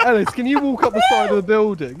 Ellis, can you walk up the side of the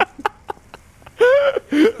building?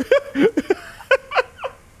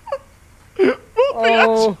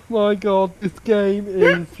 Oh my god, this game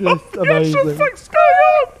is just amazing. What the fuck's going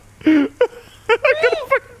on? I'm gonna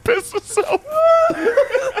fucking piss myself.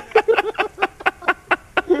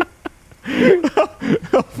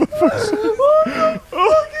 Oh, for fuck's sake.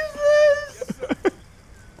 What is this?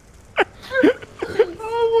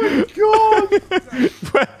 Oh my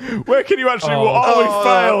god! Where can you actually walk? Oh, we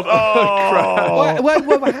failed. Oh,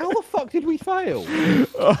 Wait, how the fuck did we fail?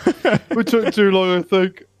 We took too long, I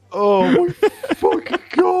think. Oh my fucking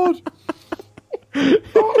god!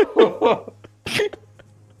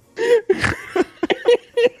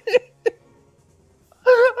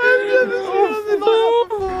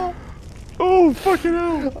 Oh, fucking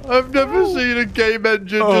hell. I've never seen a game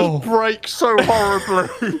engine just break so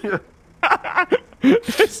horribly.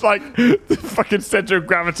 It's like the fucking center of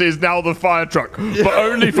gravity is now the fire truck, but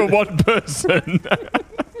only for one person.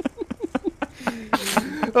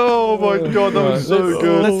 Oh my god, that was so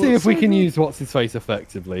good. Let's see if we can use what's his face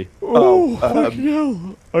effectively. Oh, fucking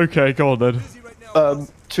hell. Okay, go on then.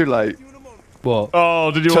 Too late. What?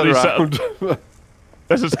 Oh, did you Turn already set around.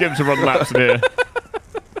 Let's just get him to run laps in here.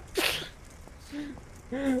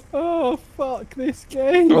 Oh fuck this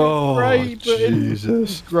game! Oh, Great, but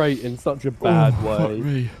Jesus. it's great in such a bad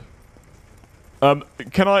way.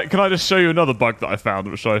 Can I just show you another bug that I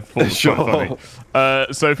found, which I thought was Sure. quite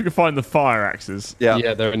funny? So if you can find the fire axes. Yeah,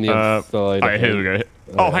 Yeah, they're in the other side. Alright, here we go.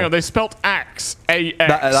 Oh, hang on, they spelt axe. A-X.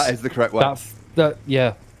 that is the correct way.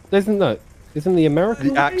 Yeah. Isn't the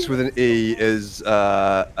American The axe with an E is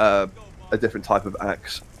a different type of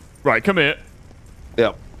axe. Right, come here.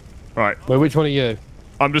 Yep. Right, Wait, which one are you?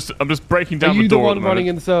 I'm just breaking down Are you the the door. one at the running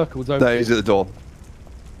moment. in circles? No, he's at the door.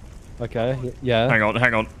 Okay, yeah. Hang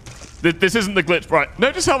on. This isn't the glitch. Right,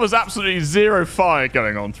 notice how there's absolutely zero fire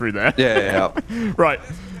going on through there. Yeah. Right,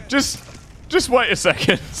 just wait a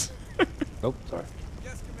second. Oh, sorry.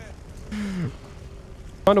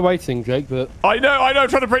 Kind of waiting, Jake, but I know,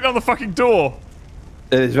 trying to break down the fucking door.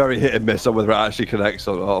 It is very hit and miss on whether it actually connects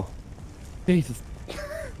or not. Jesus.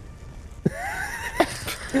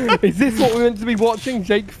 Is this what we're meant to be watching?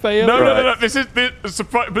 Jake fail? No. This is believe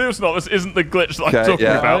it or not, this isn't the glitch that I'm talking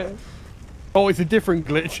about. Right. Oh, it's a different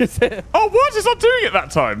glitch, is it? Oh, what? It's not doing it that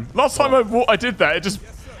time. Last time I did that, it just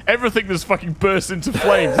everything just fucking burst into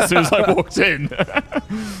flames as soon as I walked in.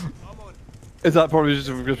 Is that probably just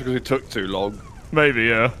because it took too long? Maybe,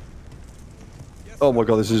 yeah. Oh my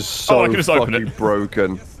god, this is so I can just open fucking it.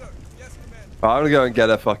 broken. Right, I'm gonna go and get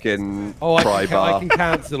a fucking pry I bar. can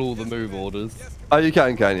cancel all the move orders. Oh, you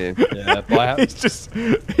can you? Yeah, but I have...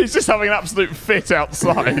 He's just having an absolute fit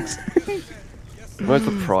outside. Where's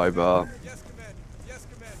the pry bar?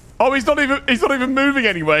 Oh, he's not even moving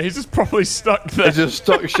anywhere. He's just properly stuck there. He's just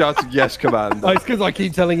stuck shouting yes command. Oh, it's because I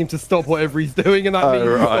keep telling him to stop whatever he's doing, and that means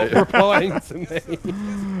he's right. not replying to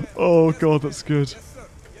me. Oh god, that's good.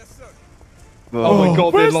 Oh my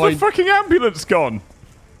god, Where's they're the lying. fucking ambulance gone?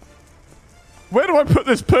 Where do I put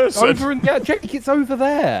this person? Over and yeah, Jake, it's over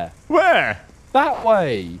there. Where? That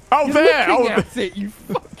way. Oh, You're there. looking Oh, at it, you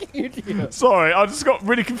fucking idiot. Sorry, I just got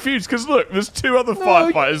really confused because look, there's two other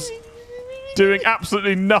firefighters doing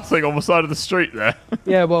absolutely nothing on the side of the street there.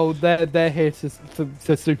 Yeah, well, they're here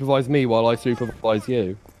to supervise me while I supervise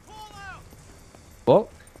you. What?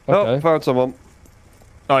 Oh, Okay. found someone.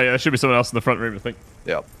 Oh yeah, there should be someone else in the front room, I think.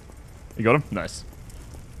 Yep. You got him? Nice.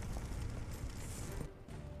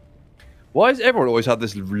 Why has everyone always had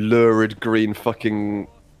this lurid green fucking,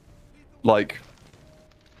 like,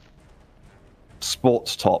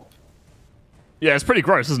 sports top? Yeah, it's pretty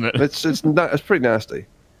gross, isn't it? It's pretty nasty,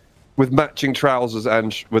 with matching trousers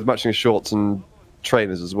and with matching shorts and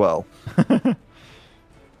trainers as well.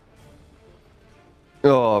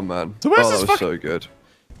 Oh man! So where's oh, this that was so good.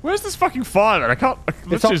 Where's this fucking fire then? I'm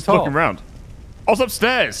literally just top. looking around. Oh, it's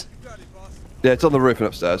upstairs. Yeah, it's on the roof and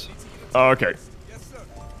upstairs. Oh, okay.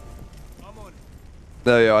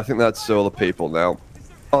 There you go. I think that's all the people now.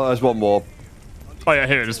 Oh, there's one more. Oh yeah,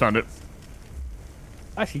 here, I just found it.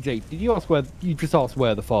 Actually, Jake, did you ask where? You just asked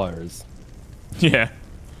where the fire is. Yeah.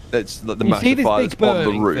 It's the You see massive this fire big that's on the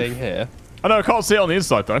burning roof. thing here? I know, I can't see it on the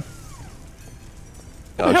inside though.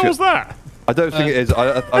 What the hell was that? I don't think it is.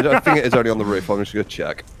 I don't think it is only on the roof. I'm just gonna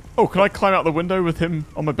check. Oh, can I climb out the window with him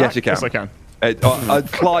on my back? Yes, you can. Yes, I can.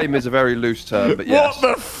 Climb is a very loose term, but yes.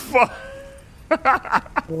 What the fuck?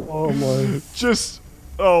 Oh my! Just,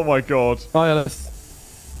 oh my god. Hi, Ellis.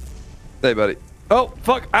 Hey, buddy. Oh,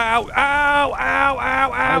 fuck. Ow, ow, ow,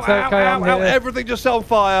 ow, ow, It's okay, ow, I'm ow, here. Everything just on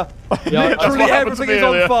fire. Yeah, Literally everything is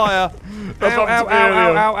on fire. That's Ow, what happened ow, to me ow,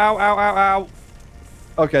 earlier. ow, ow, ow, ow, ow.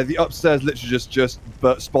 Okay, the upstairs literally just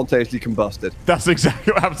spontaneously combusted. That's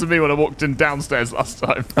exactly what happened to me when I walked in downstairs last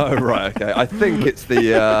time. Oh, right, okay. I think it's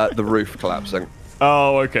the roof collapsing,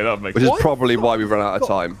 Oh, okay, that makes which sense. is probably why we run out of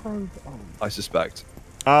time, I suspect.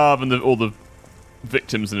 And all the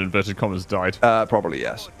victims in inverted commas died. Probably,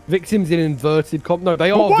 yes. Victims in inverted no,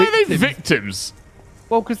 they But are why victims. are they victims?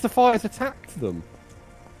 Well, because the fires attacked them.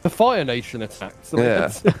 The Fire Nation attacked them.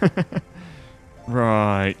 Yeah.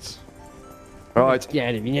 Right. Right. Yeah,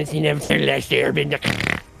 I mean, it's never so less there been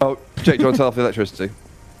Oh, Jake, do you want to turn off the electricity?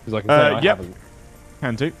 Because I can say I yep. haven't.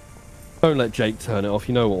 Can do. Don't let Jake turn it off.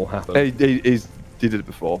 You know what will happen. He did it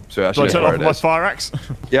before, so Do I actually turn know off where my it is. fire axe?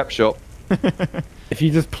 Yep, sure. If you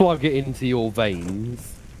just plug it into your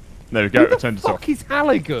veins. There we go. Who I turned the it off. fuck is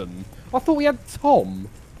Halligan? I thought we had Tom.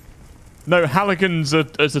 No, Halligan's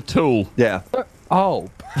as a tool. Yeah. Oh.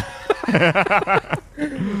 I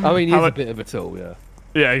mean, he's a bit of a tool, yeah.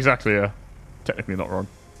 Yeah, exactly. Yeah. Technically not wrong.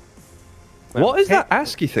 What is that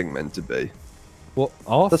ASCII thing meant to be? What?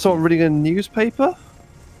 Oh, That's someone reading a newspaper?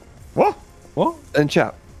 What? what? In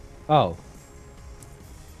chat. Oh.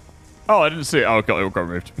 Oh, I didn't see it. Oh, it got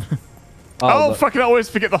removed. Oh, but fucking! I always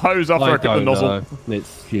forget the hose after I get the don't nozzle. know. It's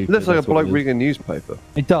stupid. Looks like a that's what bloke it is. reading a newspaper.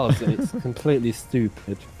 It does, and it's completely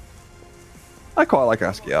stupid. I quite like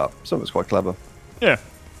ASCII art. Some of it's quite clever. Yeah.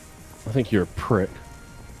 I think you're a prick.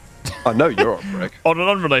 I know you're a prick. On an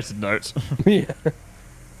unrelated note, Yeah.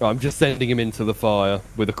 I'm just sending him into the fire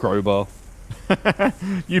with a crowbar.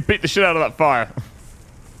 you beat the shit out of that fire.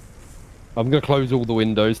 I'm going to close all the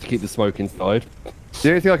windows to keep the smoke inside. The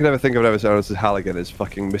only thing I can ever think of ever as Halligan is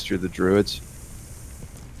fucking Mystery of the Druids.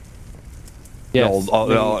 Yes, An old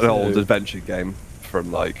me old too. adventure game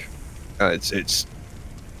from like, it's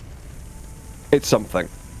something.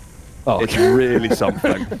 Oh, It's really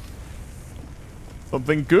something.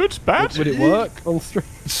 Something good? Bad? would it work on stream?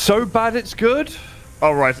 So bad it's good.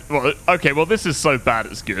 Oh, right. Well, okay. Well, this is so bad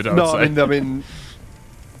it's good, I would No, say. I mean,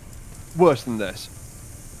 worse than this.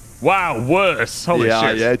 Wow, worse. Holy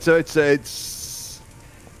shit. Yeah. It's.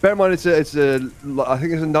 Bear in mind, it's a. I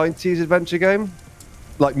think it's a '90s adventure game,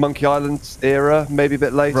 like Monkey Island era, maybe a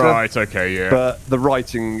bit later. Right, okay, yeah. But the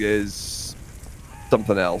writing is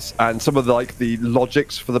something else, and some of the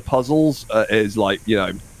logics for the puzzles is like, you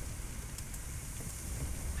know.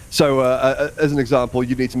 So, as an example,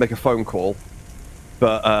 you need to make a phone call,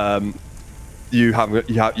 but you've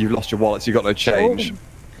lost your wallet, so you've got no change. Oh.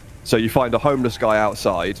 So you find a homeless guy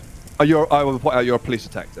outside. I will point out you're a police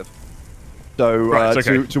detective. So Right,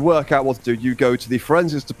 okay. to work out what to do, you go to the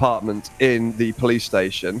forensics department in the police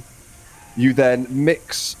station. You then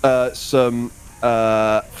mix some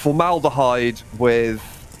formaldehyde with.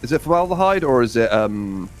 Is it formaldehyde or is it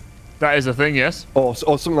That is a thing, yes. or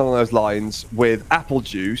something along those lines with apple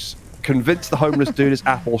juice? Convince the homeless dude it's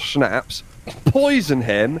apple schnapps. Poison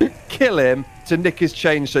him, kill him to nick his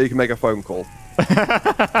change so you can make a phone call. What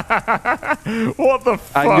the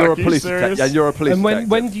fuck? And you're a Are you police serious? detective. And you're a police And detective.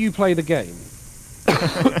 when do you play the game?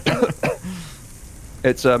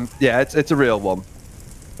 It's it's a real one.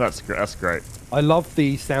 That's great. I love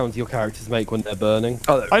the sounds your characters make when they're burning.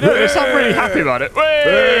 Oh, I know, they sound really happy about it.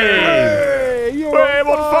 Hey! you're Hey, I'm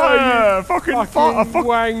on fire! Fucking I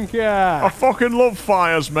wanker! fucking love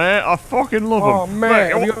fires, mate. I fucking love Oh them.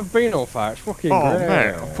 man, have you ever been on fire? It's fucking Oh, great.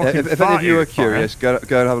 man. Fucking if any of you are fire. curious, go and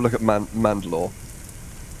have a look at Mandalore.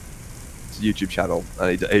 It's a YouTube channel,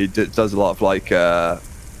 and he does a lot of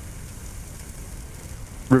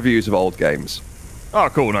reviews of old games. Oh,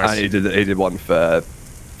 cool, nice. And he did one for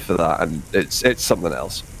that, and it's something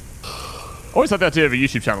else. I always had the idea of a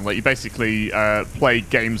YouTube channel that you basically play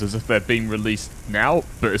games as if they're being released now,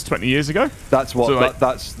 but it's 20 years ago. That's what So, like-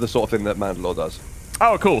 that's the sort of thing that Mandalore does.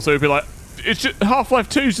 Oh, cool. So it'd be like, Half-Life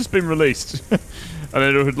 2's just been released. And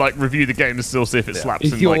then it would like review the game and still see if it slaps.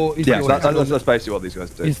 Is and, your, like, is, Yeah, your that's channel, basically what these guys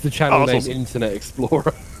do. is the channel Oh, name that's awesome. Internet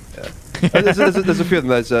Explorer? There's a few of them.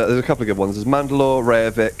 There's a couple of good ones. There's Mandalore,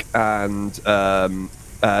 Rayavik, and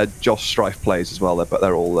Josh Strife plays as well. But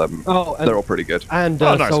they're all they're all pretty good. And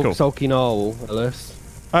Oh, nice, cool. Sulky Narwhal, Ellis.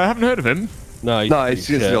 I haven't heard of him. No, No, he's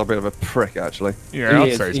shit. a bit of a prick actually. Yeah, He I'd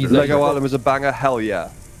is, say he's he's good. like- Lego Island was a banger. Hell yeah.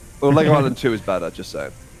 Well, Lego Island 2 is better. Just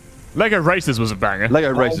saying. Lego Racers was a banger.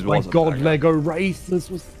 Lego Races Oh my was. a god, banger. Lego Racers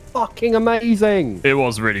was fucking amazing. It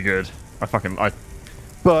was really good. But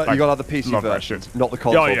I you got to have the PC love that version, shit. not the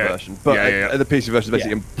console yeah. version. But Yeah, yeah. the PC version is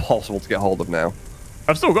basically Yeah. impossible to get hold of now.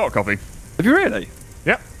 I've still got a copy. Have you really?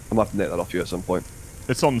 Yep. I might have to nick that off you at some point.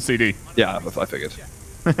 It's on CD. Yeah, I figured.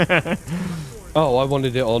 Oh, I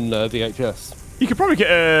wanted it on VHS. You could probably get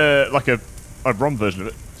a ROM version of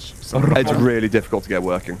it. It's really difficult to get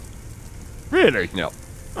working. Really? Yeah.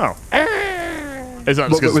 Oh. Is that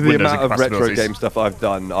just with the Windows amount of retro incompatibilities? game stuff I've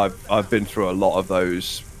done, I've been through a lot of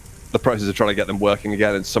those. The process of trying to get them working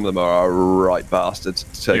again, and some of them are right bastards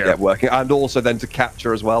to get working, and also then to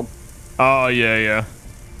capture as well. Oh yeah.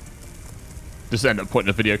 Just end up pointing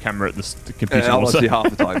a video camera at the computer. Honestly, half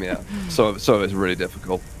the time, yeah. So it's really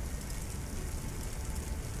difficult.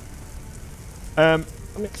 I'm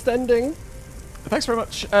extending. Thanks very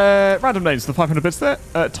much. Random names, the 500 bits there.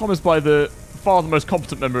 Tom is by far the most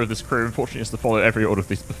competent member of this crew. Unfortunately, he has to follow every order of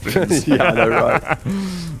these buffoons. Yeah, I know, right?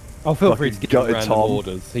 I'll feel free to give him random Tom,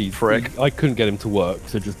 orders. prick. I couldn't get him to work,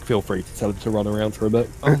 so just feel free to tell him to run around for a bit.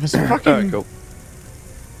 Oh, this fucking Cool.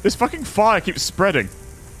 this fucking fire keeps spreading.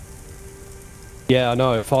 Yeah, I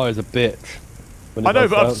know. Fire's a bitch. I know,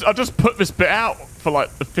 but I've just put this bit out for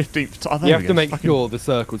like the 15th time. You have to make sure the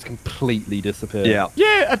circles completely disappear. Yeah.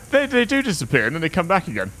 Yeah, they do disappear and then they come back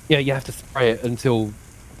again. Yeah, you have to spray it until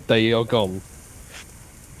they are gone.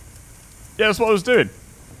 Yeah, that's what I was doing.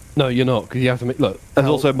 No, you're not, because you have to make... Look. There's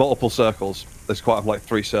also multiple circles. There's quite like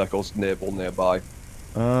 3 circles nearby.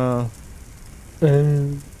 I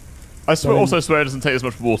also swear it doesn't take as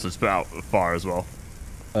much water to put out the fire as well.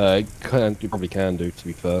 You probably can do, to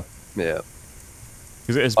be fair. Yeah.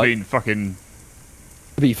 Because it has been fucking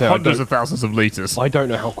To be fair, hundreds of thousands of litres. I don't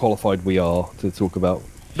know how qualified we are to talk about.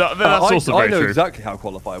 No, that's also very I know true. exactly how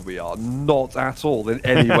qualified we are. Not at all in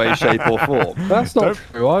any way, shape, or form. That's not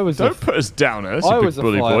true. Don't put us down, Ellis, I you was big a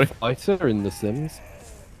bully boy. firefighter in The Sims.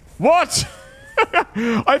 What?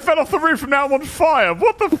 I fell off the roof and now I'm on fire.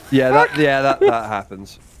 What the fuck? That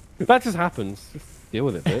happens. That just happens. Just deal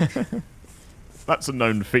with it, bitch. That's a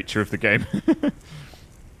known feature of the game.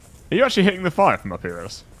 Are you actually hitting the fire from up here,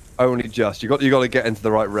 Ellis? Only just. You got to get into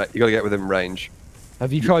the right. You got to get within range.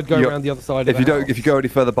 Have you tried going around the other side? If you go any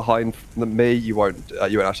further behind than me, you won't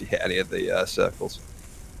actually hit any of the circles.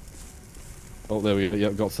 Oh, there we go.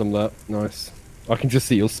 Yep, got some of that. Nice. I can just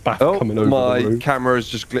see your spaff Oh, coming over the my roof. camera has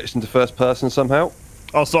just glitched into first person somehow.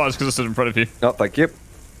 Oh, sorry, it's because I stood in front of you. Oh, thank you.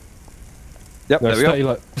 Yep, No, there we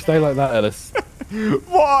go. stay like that, Ellis.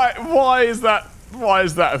 Why is that? Why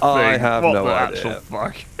is that a thing? I have what no the idea. actual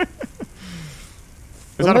fuck?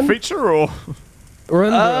 Is that a feature or?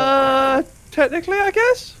 Remember, Technically, I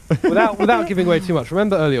guess. without giving away too much,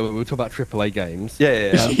 remember earlier when we were talking about AAA games?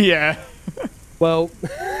 Yeah. Yeah. Well,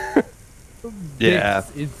 Yeah.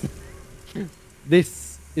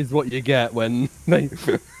 This is what you get when they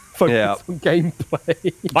focus on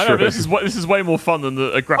gameplay. I know, but this is way more fun than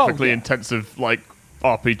a graphically yeah. intensive like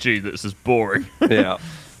RPG that's just boring. Yeah.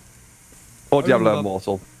 Or Diablo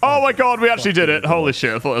Immortal. Oh my god, we actually did it! Holy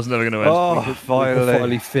shit, I thought it was never going to end. Oh, We'll finally.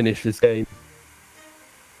 finally finish this game.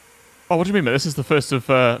 Oh, what do you mean, man? This is the first of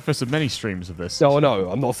many streams of this. No, no,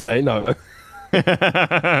 I'm not saying no. Oh,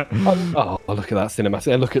 look at that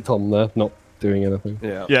cinematic. Look at Tom there, not doing anything.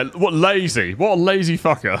 Yeah. Yeah, what lazy? What a lazy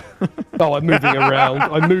fucker. Oh, I'm moving around.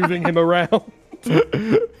 I'm moving him around.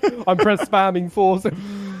 I'm press spamming force.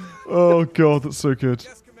 Oh god, that's so good.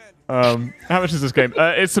 How much is this game?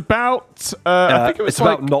 It's about. I think it's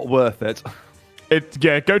about not worth it.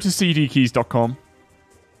 Yeah, go to cdkeys.com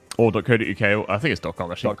or .co.uk. I think it's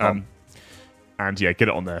 .com actually. .com. And yeah, get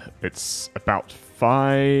it on there. It's about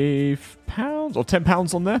 £5 or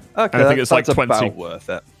 £10 on there. Okay, and I think it's like that's 20. about worth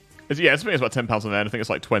it. Yeah, I think it's about £10 on there, and I think it's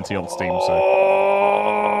like 20 on Steam. So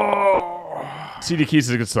CD Keys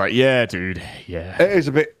is a good site. Yeah, dude. Yeah. It is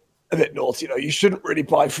a bit naughty though. You shouldn't really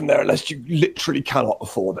buy from there unless you literally cannot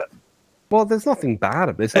afford it. Well, there's nothing bad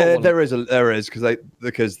about it. There is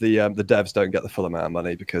because the devs don't get the full amount of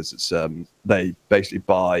money because it's they basically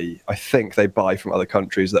buy. I think they buy from other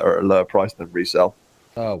countries that are at a lower price than resell.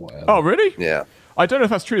 Oh, well. Oh, really? Yeah. I don't know if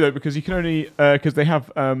that's true though, because you can only because they have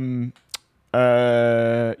you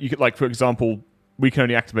could, like, for example, we can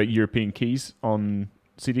only activate European keys on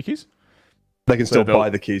CD keys. They can still they'll- buy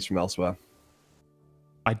the keys from elsewhere.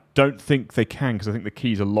 I don't think they can, because I think the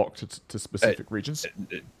keys are locked to specific regions.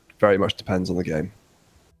 It very much depends on the game.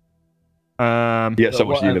 Um, You get so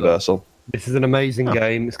much whatever. universal. This is an amazing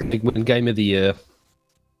game. It's going to win Game of the Year.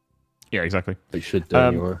 yeah, exactly. It should do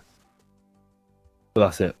anyway. But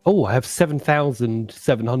that's it. Oh, I have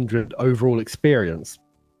 7,700 overall experience.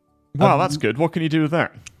 Wow, that's good. What can you do with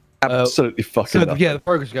that? Absolutely fucking So nothing. yeah, the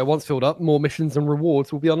progress go once filled up, more missions and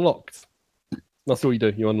rewards will be unlocked. That's all you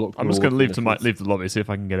do. You unlock. I'm just going to rewards and missions. leave the lobby, see if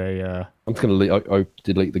I can get a. I'm just going to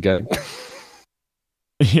delete the game.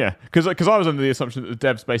 Yeah, because I was under the assumption that the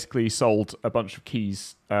devs basically sold a bunch of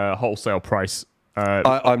keys wholesale price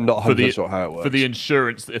I'm not 100% sure how it works. For the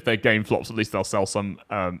insurance that if their game flops, at least they'll sell some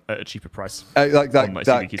at a cheaper price. Like that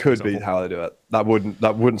CDKeys, could be how they do it. That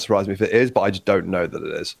wouldn't surprise me if it is, but I just don't know that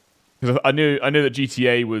it is. Because I knew that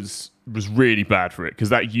GTA was really bad for it, because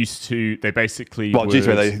that used to, they basically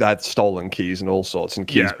GTA, they had stolen keys and all sorts, and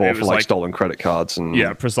keys bought for like stolen credit cards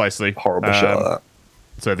and precisely horrible shit like that.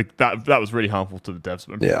 So that was really harmful to the devs.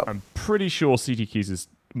 But I'm pretty sure CD Keys is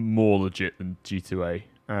more legit than G2A.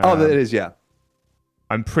 It is, yeah.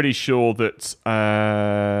 I'm pretty sure that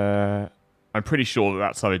that's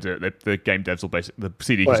how they do it. The game devs will the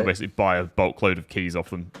CD keys will basically buy a bulk load of keys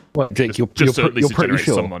off them. Well, Jake, you're pretty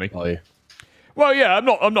sure. Some money. Are you? Well, yeah, I'm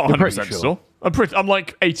not 100% sure. I'm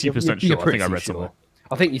like 80% sure. I think I read somewhere.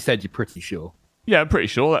 I think you said you're pretty sure. Yeah, I'm pretty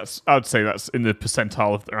sure. I'd say that's in the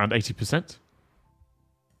percentile of around 80%.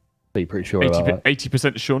 Are you pretty sure about that?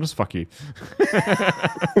 80% sureness? Fuck you.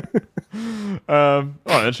 All right,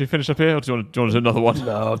 then, should we finish up here, or do you want to do another one?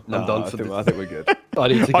 No, I'm done for this. I think we're good. I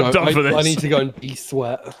need to go. I'm done for this. I need to go and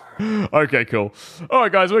de-sweat. Okay, cool. All right,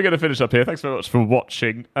 guys, we're going to finish up here. Thanks very much for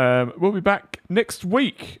watching. We'll be back next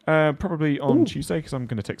week, probably on Tuesday, because I'm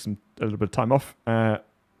going to take a little bit of time off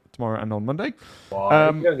tomorrow and on Monday.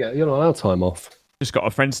 You're not allowed time off. Just got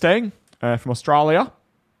a friend staying from Australia.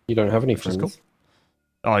 You don't have any friends. Cool.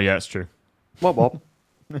 Oh, yeah, it's true. What?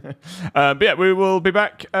 But yeah, we will be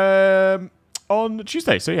back on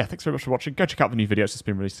Tuesday. So yeah, thanks very much for watching. Go check out the new videos. It's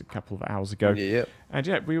been released a couple of hours ago. Yeah. And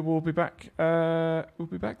yeah, we will be back. We'll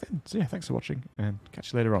be back then. So yeah, thanks for watching, and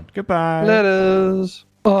catch you later on. Goodbye. Letters.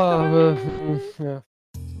 Oh, yeah.